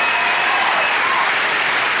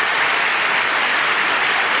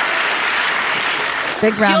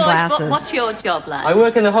 Big round George, glasses. What's your job, lad? I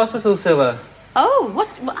work in the hospital, Scylla. Oh,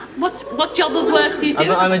 what job of work do you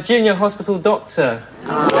do? I'm a junior hospital doctor.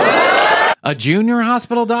 A junior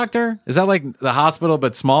hospital doctor? Is that like the hospital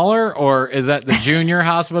but smaller? Or is that the junior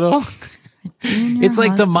hospital? It's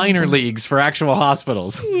like the minor leagues for actual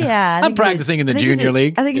hospitals. Yeah. I'm practicing in the junior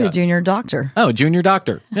league. I think he's a junior doctor. Oh, junior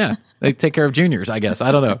doctor. Yeah. They take care of juniors, I guess.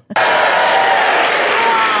 I don't know.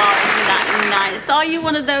 Are you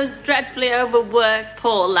one of those dreadfully overworked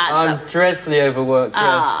poor lads? I'm dreadfully overworked,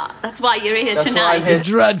 yes. That's why you're here That's tonight. why I'm here.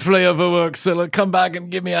 Dreadfully overworked, Scylla. Come back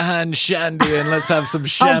and give me a hand shandy and let's have some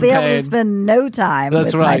champagne. I'll be able to spend no time That's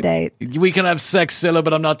with right. my date. We can have sex, Scylla,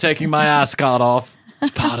 but I'm not taking my ascot off.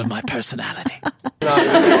 It's part of my personality.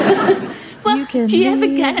 Well, You can do you ever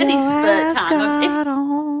leave get any your spare time? ascot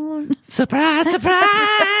on. Surprise,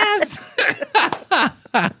 surprise!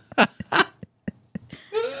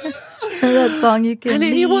 That song, you can And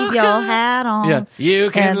then leave you walk your out. hat on. Yeah,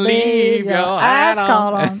 you can and leave your hat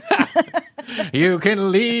ascot on. You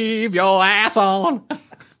can leave your ass on.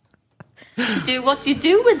 Do what you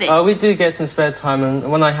do with it. We do get some spare time,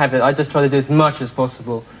 and when I have it, I just try to do as much as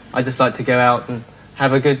possible. I just like to go out and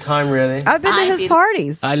have a good time, really. I've been to his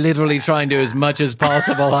parties. I literally try and do as much as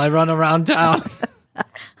possible. I run around town.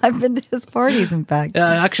 I've been to his parties, in fact.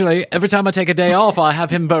 Actually, every time I take a day off, I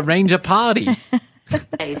have him arrange a party.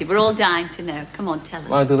 Lady, we're all dying to know. Come on, tell us.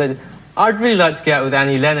 I'll do later. I'd really like to get out with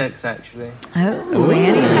Annie Lennox, actually. Oh,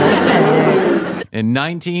 Annie Lennox. In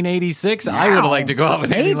 1986, I would have liked to go out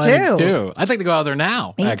with Annie Lennox, too. I'd like to go out there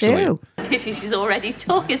now, Me actually. too. She's already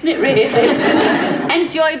talk, isn't it, really?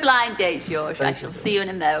 Enjoy blind dates, George. I shall see you in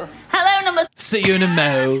a mo. Hello, number... See you in a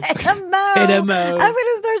mo. In a mo. In a mo. I'm going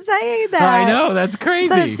to start saying that. I know, that's crazy.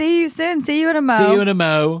 So see you soon. See you in a mo. See you in a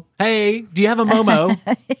mo. Hey, do you have a Momo?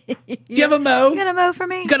 Do you have a mo? You got a mo for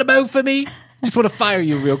me? You got a mo for me? Just want to fire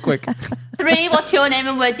you real quick. 3, what's your name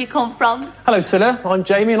and where do you come from? Hello, Scylla. I'm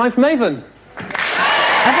Jamie, and I'm from Avon.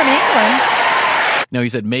 I'm from England. No, he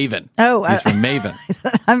said Maven. Oh, He's from Maven.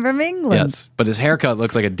 I'm from England. Yes, but his haircut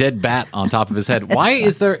looks like a dead bat on top of his head. Why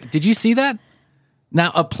is there... Did you see that?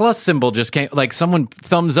 Now, a plus symbol just came... Like, someone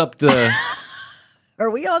thumbs up the... Are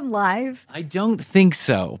we on live? I don't think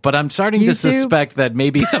so, but I'm starting to YouTube? suspect that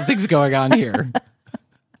maybe something's going on here.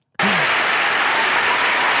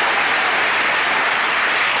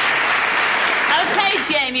 Okay,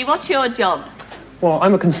 Jamie, what's your job? Well,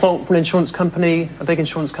 I'm a consultant for an insurance company, a big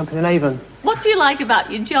insurance company in Avon. What do you like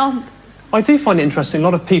about your job? I do find it interesting. A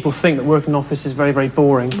lot of people think that working in an office is very, very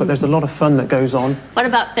boring, but there's a lot of fun that goes on. What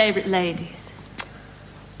about favourite ladies?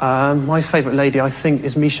 My favourite lady, I think,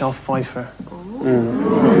 is Michelle Pfeiffer.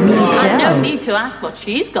 I've no need to ask what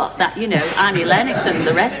she's got, that, you know, Annie Lennox and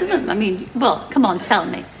the rest of them. I mean, well, come on, tell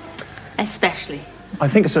me. Especially. I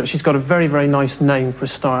think she's got a very, very nice name for a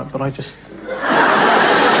start, but I just...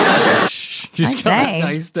 She's got a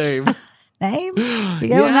nice name. Name?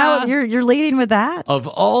 You're leading with that? Of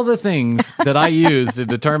all the things that I use to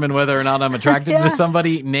determine whether or not I'm attracted to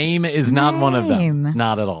somebody, name is not one of them.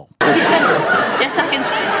 Not at all. Yes, I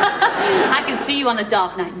can see you on a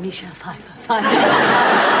dark night, Michelle Pfeiffer.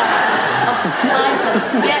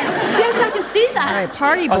 Yes, I can see that. All right,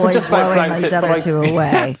 Party Boy's blowing these other two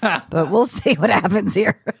away. But we'll see what happens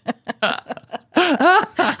here.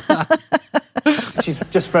 She's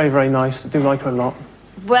just very, very nice. I do like her a lot.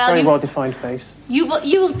 Well, very well-defined face. You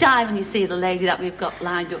will die when you see the lady that we've got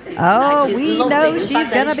lined up. Oh, we know she's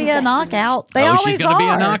going to be a knockout. They always she's going to be a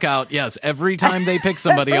are. knockout. Yes, every time they pick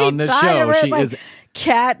somebody on this show, she is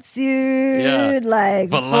catsuit, like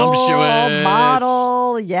voluptuous full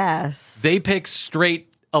model. Yes, they pick straight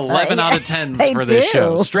 11 out of 10s for do. this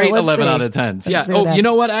show. Straight Let's 11 see. out of 10s. Yeah. Let's see Oh, what you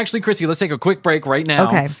know what? Actually, Chrissy, let's take a quick break right now.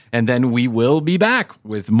 Okay. And then we will be back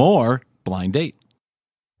with more Blind Date.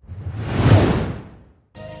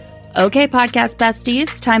 Okay, podcast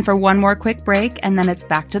besties, time for one more quick break, and then it's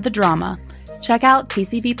back to the drama. Check out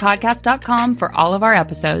tcbpodcast.com for all of our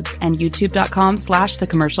episodes and youtube.com/The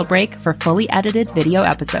Commercial Break for fully edited video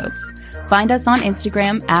episodes. Find us on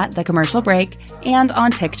Instagram at The Commercial Break and on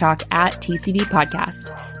TikTok at TCB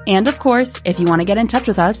Podcast. And of course, if you want to get in touch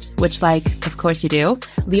with us, which of course you do,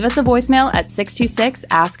 leave us a voicemail at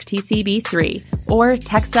 626-ASK-TCB3 or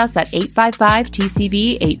text us at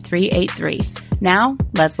 855-TCB-8383. Now,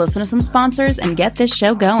 let's listen to some sponsors and get this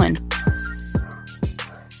show going.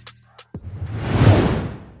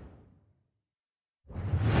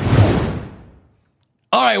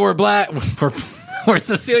 All right, we're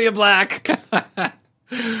Cecilia Black.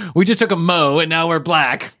 We just took a mo and now we're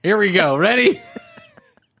black. Here we go. Ready?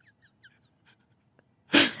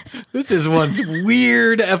 This is one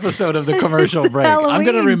weird episode of The Commercial Break. Halloween. I'm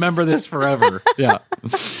going to remember this forever. Yeah.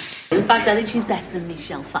 In fact, I think she's better than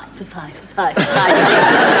Michelle Pfeiffer. I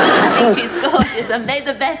think she's gorgeous, and may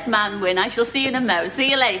the best man win. I shall see you in a mo. See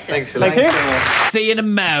you later. Thanks, Thank you. See you in a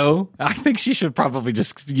mo. I think she should probably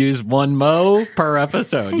just use one mo per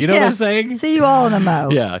episode. You know what I'm saying? See you all in a mo.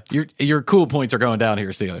 Yeah. Your cool points are going down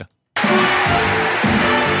here, Celia.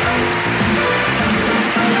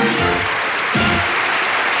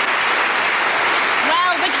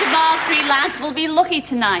 Well, which of our three lads will be lucky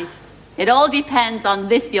tonight? It all depends on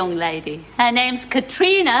this young lady. Her name's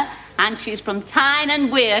Katrina, and she's from Tyne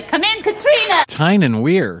and Weir. Come in, Katrina! Tyne and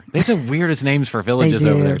Weir. They're the weirdest names for villages They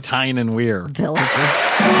do. over there. Tyne and Weir. Villages.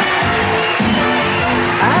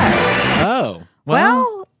 Oh.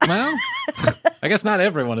 Well, I guess not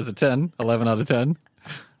everyone is a 10. 11 out of 10.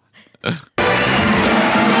 She's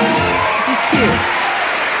cute.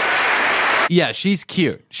 Yeah, she's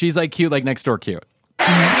cute. She's cute, like next door cute.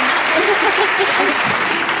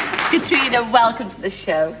 Katrina, welcome to the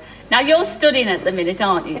show. Now, you're studying at the minute,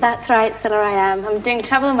 aren't you? That's right, Stella, I am. I'm doing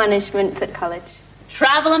travel management at college.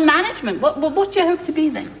 Travel and management? What do you hope to be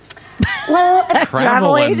then? Well,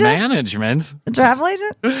 Travel and agent? management? A travel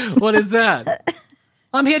agent? What is that?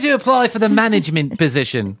 I'm here to apply for the management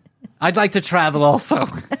position. I'd like to travel also.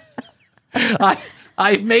 I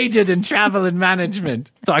majored in travel and management,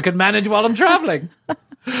 so I can manage while I'm traveling.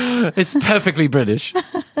 It's perfectly British.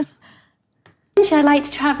 I'd like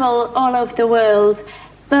to travel all over the world,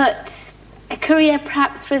 but a career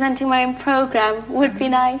perhaps presenting my own programme would be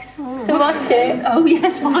nice. So watch it. Oh,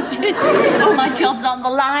 yes, watch it. Oh, my job's on the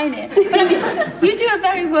line here. But, I mean, you do a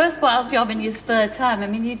very worthwhile job in your spare time. I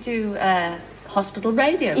mean, you do hospital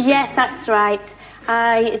radio. Yes, that's right.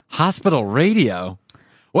 Hospital radio?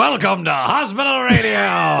 Welcome to Hospital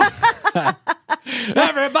Radio!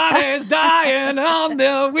 Everybody's dying on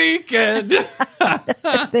the weekend. I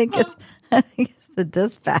think it's the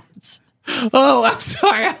Dispatch. Oh, I'm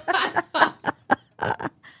sorry. I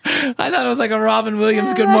thought it was like a Robin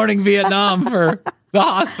Williams Good Morning Vietnam for the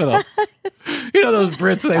hospital. You know those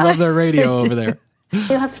Brits, they love their radio over there. I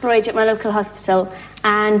do hospital radio at my local hospital,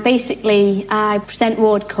 and basically I present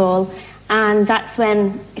ward call, and that's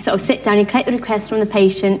when you sort of sit down, you collect the requests from the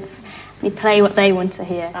patients, and you play what they want to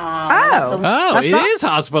hear. Oh, it is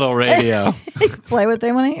hospital radio. Play what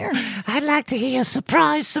they want to hear. I'd like to hear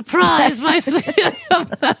surprise, surprise, my surprise,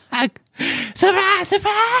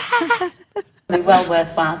 surprise. Well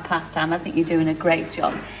worthwhile pastime. I think you're doing a great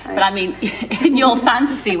job. But I mean, in your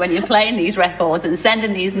fantasy, when you're playing these records and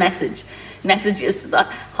sending these messages to the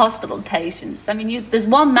hospital patients, I mean, there's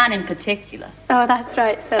one man in particular. Oh, that's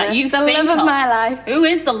right, so that you the think love of my life. Who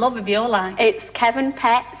is the love of your life? It's Kevin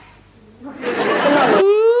Petts. Who's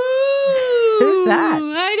that?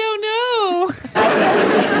 I don't know.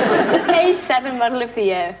 The Page 7 Model of the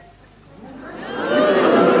Year.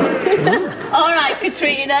 All right,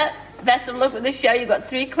 Katrina. Best of luck with the show. You've got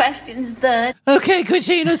 3 questions there. Okay,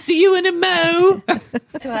 Katrina, see you in a mo.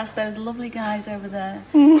 To ask those lovely guys over there.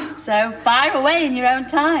 So fire away in your own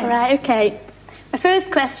time. Right, okay. My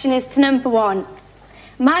first question is to number 1.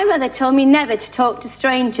 My mother told me never to talk to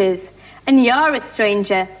strangers, and you're a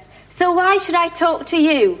stranger. So why should I talk to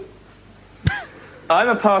you? I'm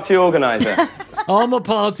a party organizer. I'm a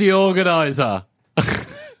party organizer.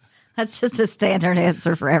 That's just a standard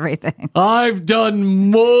answer for everything. I've done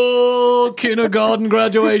more kindergarten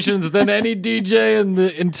graduations than any DJ in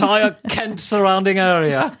the entire Kent surrounding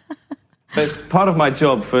area. It's part of my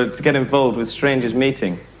job to get involved with strangers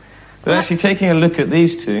meeting. But actually taking a look at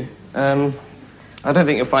these two, I don't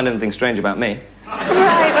think you'll find anything strange about me.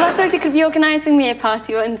 Right, well, I suppose you could be organising me a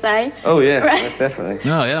party one day. Oh, yeah, Right. most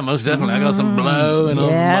definitely. Oh, yeah, most definitely. I got some blow and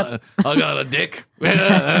Yep. I got a dick.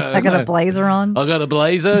 I got a blazer on. I got a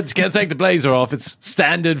blazer. Can't take the blazer off. It's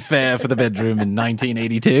standard fare for the bedroom in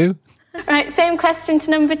 1982. Right, same question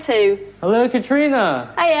to number 2. Hello,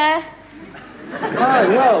 Katrina. Hiya. Hi,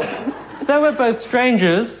 well, though we're both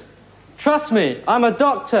strangers, trust me, I'm a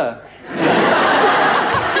doctor.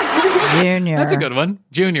 Junior. That's a good one.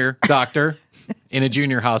 Junior doctor in a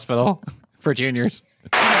junior hospital for juniors.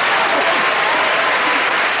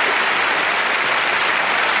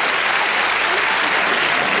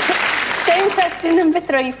 Same question number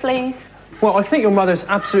 3, please. Well, I think your mother's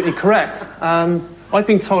absolutely correct. I've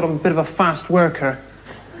been told I'm a bit of a fast worker.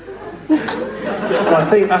 But I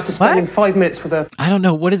think after spending 5 minutes with a... I don't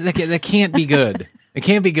know. What is that? That can't be good. It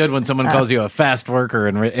can't be good when someone calls you a fast worker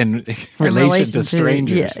in relation to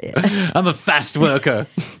strangers. Yeah. I'm a fast worker.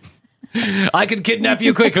 I can kidnap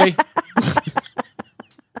you quickly.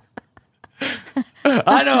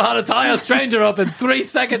 I know how to tie a stranger up in 3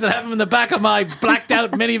 seconds and have him in the back of my blacked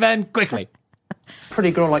out minivan quickly.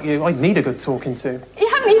 Pretty girl like you, I'd need a good talking to. You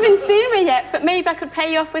haven't even seen me yet, but maybe I could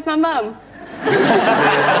pay you off with my mum.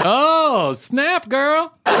 Oh, snap,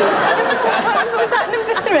 girl. Was that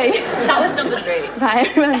number 3? That was number 3. Right,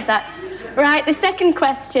 I remember that. Right, the second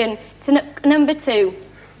question to number 2.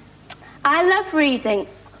 I love reading.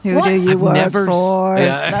 Who do you I've work never for?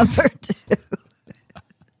 Number 2.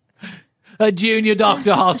 A junior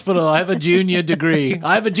doctor hospital. I have a junior degree.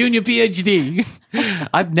 I have a junior PhD.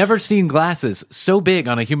 I've never seen glasses so big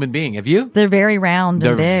on a human being. Have you? They're very round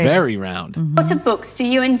They're and big. very round. Mm-hmm. What books do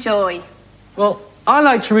you enjoy? Well, I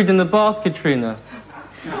like to read in the bath, Katrina.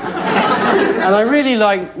 And I really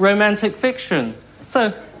like romantic fiction.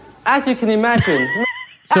 So, as you can imagine...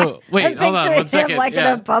 So, wait, hold on 1 second. Him like in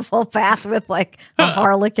a bubble bath with like a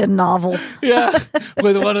Harlequin novel. Yeah,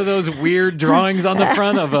 with one of those weird drawings on the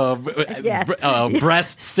front of a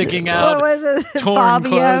breast sticking out. What was it? Torn Fabio?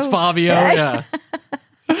 clothes, Fabio. Yeah.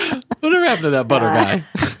 Whatever happened to that butter guy?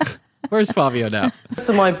 Where's Fabio now? Most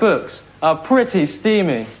of my books are pretty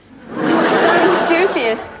steamy. Sounds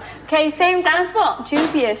dubious. Okay, same... Sounds what?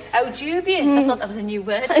 Dubious. Oh, dubious. I thought that was a new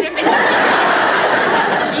word.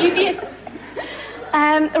 Dubious.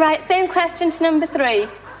 Right, same question to number 3.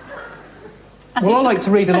 Well, I like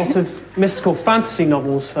to read a lot of mystical fantasy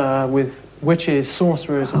novels with witches,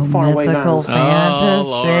 sorcerers, and faraway mythical lands.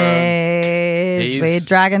 fantasies. Sweet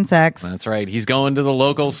dragon sex. That's right. He's going to the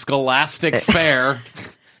local scholastic fair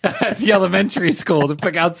at the elementary school to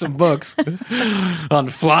pick out some books on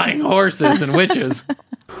flying horses and witches.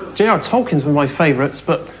 J.R. Tolkien's one of my favourites,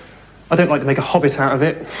 but I don't like to make a hobbit out of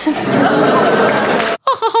it.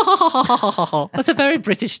 That's a very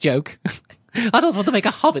British joke. I don't want to make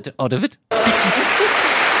a hobbit out of it.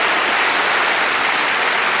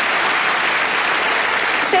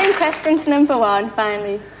 Same question to number 1,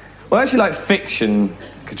 finally. Well, I actually like fiction,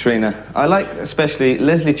 Katrina. I like especially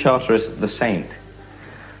Leslie Charteris' The Saint.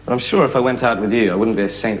 But I'm sure if I went out with you, I wouldn't be a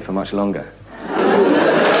saint for much longer.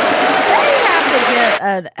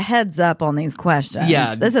 A heads up on these questions.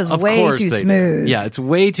 Yeah, this is of way course too they smooth. do. Yeah, it's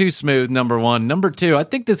way too smooth, number 1. Number 2, I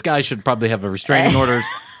think this guy should probably have a restraining order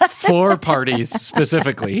for parties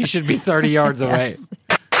specifically. He should be 30 yards away.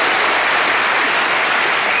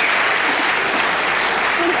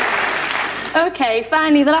 Okay,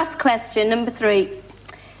 finally, the last question, number 3.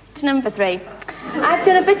 To number 3. I've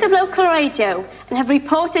done a bit of local radio and have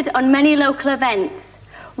reported on many local events.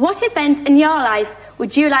 What event in your life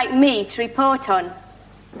would you like me to report on?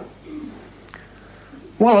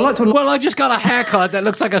 Well, I just got a haircut that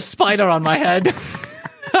looks like a spider on my head.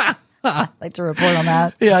 I'd like to report on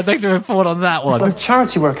that. Yeah, I'd like to report on that one. I have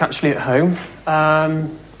charity work actually at home.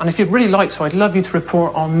 And if you'd really like to, I'd love you to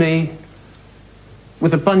report on me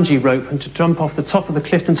with a bungee rope and to jump off the top of the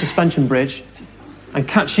Clifton Suspension Bridge and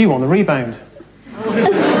catch you on the rebound.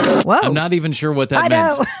 Whoa. I'm not even sure what that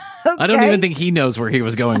meant. Okay. I don't even think he knows where he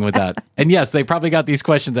was going with that. And yes, they probably got these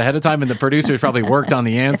questions ahead of time, and the producers probably worked on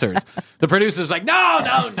the answers. The producer's like,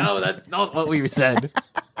 no, that's not what we said.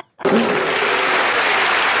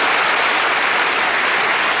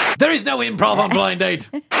 There is no improv on Blind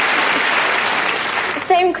Date.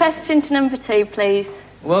 Same question to number 2, please.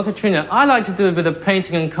 Well, Katrina, I like to do a bit of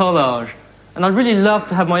painting and collage, and I'd really love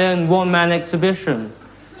to have my own one-man exhibition.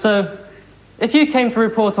 So, if you came to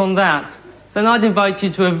report on that, then I'd invite you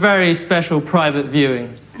to a very special private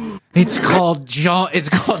viewing. It's called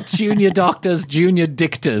Junior Doctors, Junior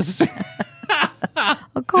Dictors. A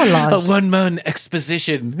collage. A one-man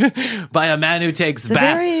exposition by a man who takes It's a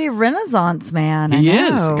baths. very Renaissance man. I He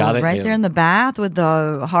know. is. Got it. Right Yeah. there in the bath with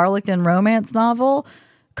the Harlequin romance novel.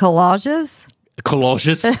 Collages.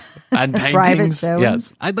 Collages and Private paintings. showings.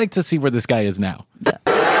 Yes. I'd like to see where this guy is now.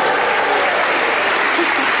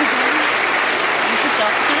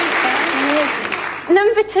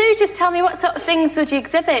 Number 2, just tell me what sort of things would you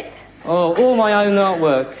exhibit? Oh, all my own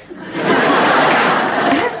artwork.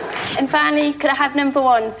 And finally, could I have number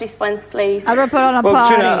 1's response, please? I'm going to put on a Well,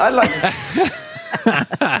 party. Trina, I'd like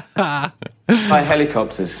to... By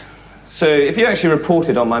helicopters. So if you actually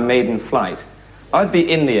reported on my maiden flight, I'd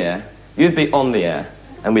be in the air, you'd be on the air,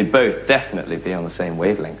 and we'd both definitely be on the same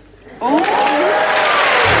wavelength.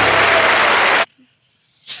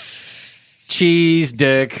 Cheese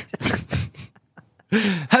dick.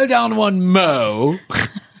 Hold on one mo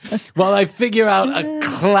while I figure out a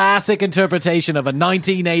classic interpretation of a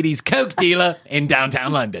 1980s coke dealer in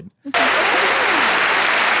downtown London.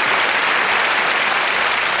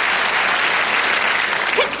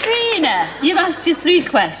 Katrina, you've asked you 3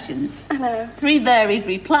 questions. I know. 3 varied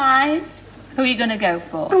replies. Who are you going to go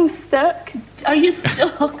for? I'm stuck. Are you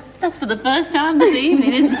stuck? That's for the first time this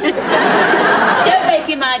evening, isn't it? Don't make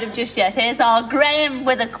your mind up just yet. Here's our Graham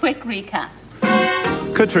with a quick recap.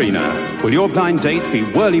 Katrina, will your blind date be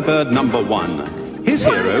Whirlybird number 1? His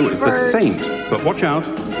hero is the saint, but watch out,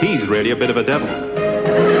 he's really a bit of a devil.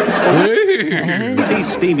 Be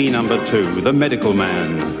steamy number 2, the medical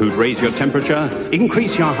man, who'd raise your temperature,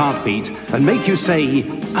 increase your heartbeat, and make you say,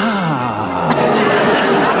 ah.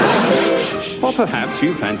 Or perhaps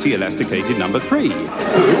you fancy elasticated number 3, who,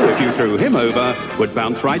 if you threw him over, would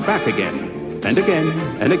bounce right back again, and again,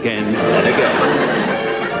 and again, and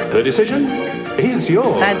again. The decision is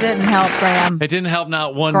yours. That didn't help, Graham. It didn't help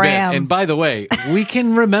not one Graham. bit. And by the way, we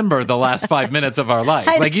can remember the last 5 minutes of our life.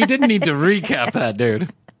 Like, you didn't need to recap that, dude.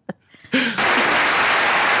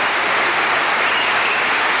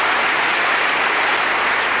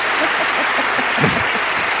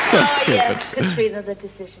 So stupid. Yes, Katrina, the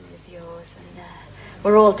decision is yours, and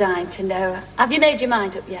we're all dying to know. Have you made your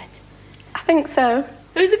mind up yet? I think so.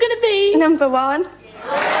 Who's it going to be? Number 1.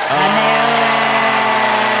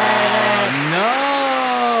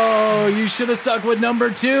 No, you should have stuck with number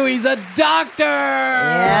 2. He's a doctor.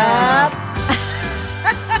 Yep.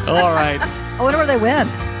 All right. I wonder where they went.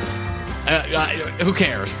 Who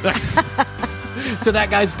cares? To that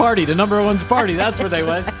guy's party, to number 1's party. That's where they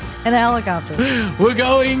went. In a helicopter. We're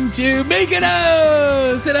going to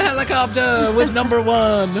Mykonos in a helicopter with number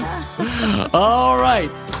 1. All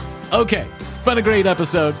right. Okay. It's been a great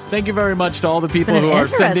episode. Thank you very much to all the people who are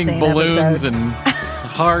sending balloons and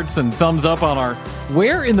hearts and thumbs up on our...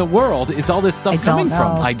 Where in the world is all this stuff coming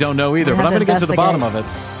from? I don't know either, but I'm going to get to the bottom of it.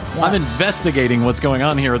 Yeah. I'm investigating what's going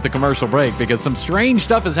on here at the commercial break because some strange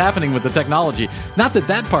stuff is happening with the technology. Not that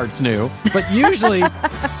that part's new, but usually...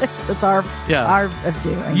 it's our of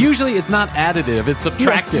doing. Usually it's not additive, it's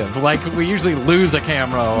subtractive. Yeah. Like we usually lose a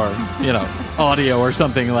camera or, audio or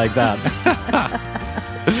something like that.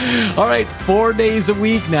 All right, 4 days a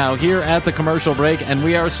week now here at the commercial break, and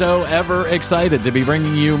we are so ever excited to be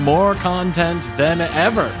bringing you more content than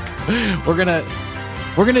ever. We're gonna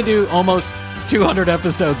do almost 200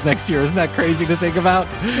 episodes next year. Isn't that crazy to think about?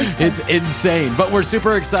 It's insane, but we're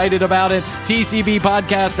super excited about it.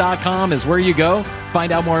 TCBpodcast.com is where you go.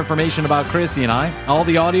 Find out more information about Chrissy and I. All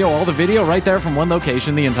the audio, all the video right there from one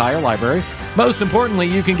location, the entire library. Most importantly,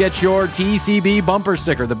 you can get your TCB bumper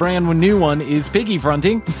sticker. The brand new one is Piggy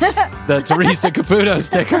Fronting, the Teresa Caputo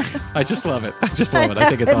sticker. I just love it. I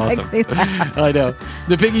think it's awesome. Makes me laugh. I know.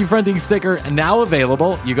 The Piggy Fronting sticker now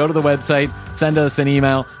available. You go to the website, send us an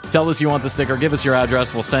email, tell us you want the sticker, give us your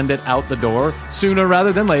address. We'll send it out the door sooner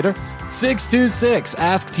rather than later. 626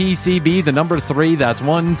 Ask TCB, the number 3. That's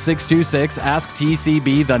 1626 Ask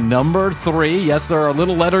TCB, the number 3. Yes, there are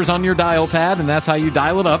little letters on your dial pad, and that's how you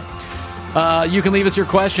dial it up. You can leave us your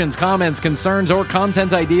questions, comments, concerns, or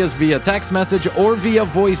content ideas via text message or via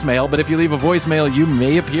voicemail. But if you leave a voicemail, you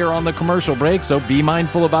may appear on the commercial break, so be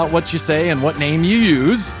mindful about what you say and what name you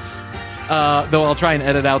use. Though I'll try and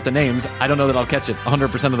edit out the names. I don't know that I'll catch it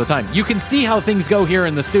 100% of the time. You can see how things go here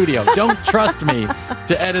in the studio. Don't trust me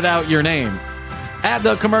to edit out your name. At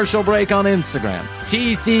the commercial break on Instagram,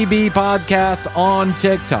 TCB Podcast on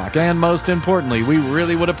TikTok, and most importantly, we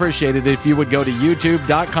really would appreciate it if you would go to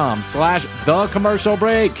youtube.com/The Commercial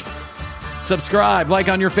Break. Subscribe, like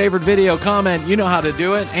on your favorite video, comment, you know how to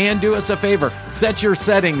do it, and do us a favor. Set your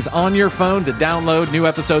settings on your phone to download new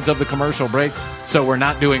episodes of The Commercial Break so we're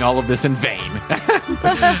not doing all of this in vain.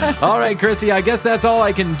 All right, Chrissy, I guess that's all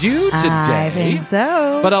I can do today. I think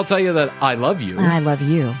so. But I'll tell you that I love you. I love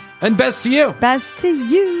you. And best to you. Best to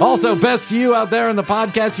you. Also, best to you out there in the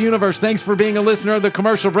podcast universe. Thanks for being a listener of The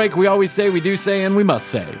Commercial Break. We always say, we do say, and we must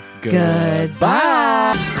say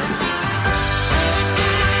goodbye.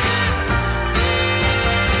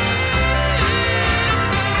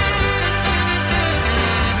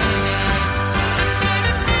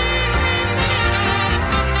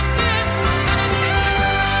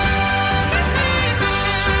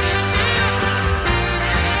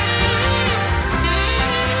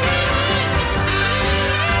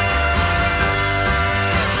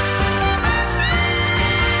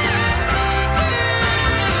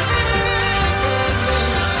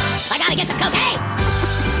 Cocaine!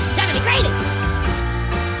 It's driving me crazy!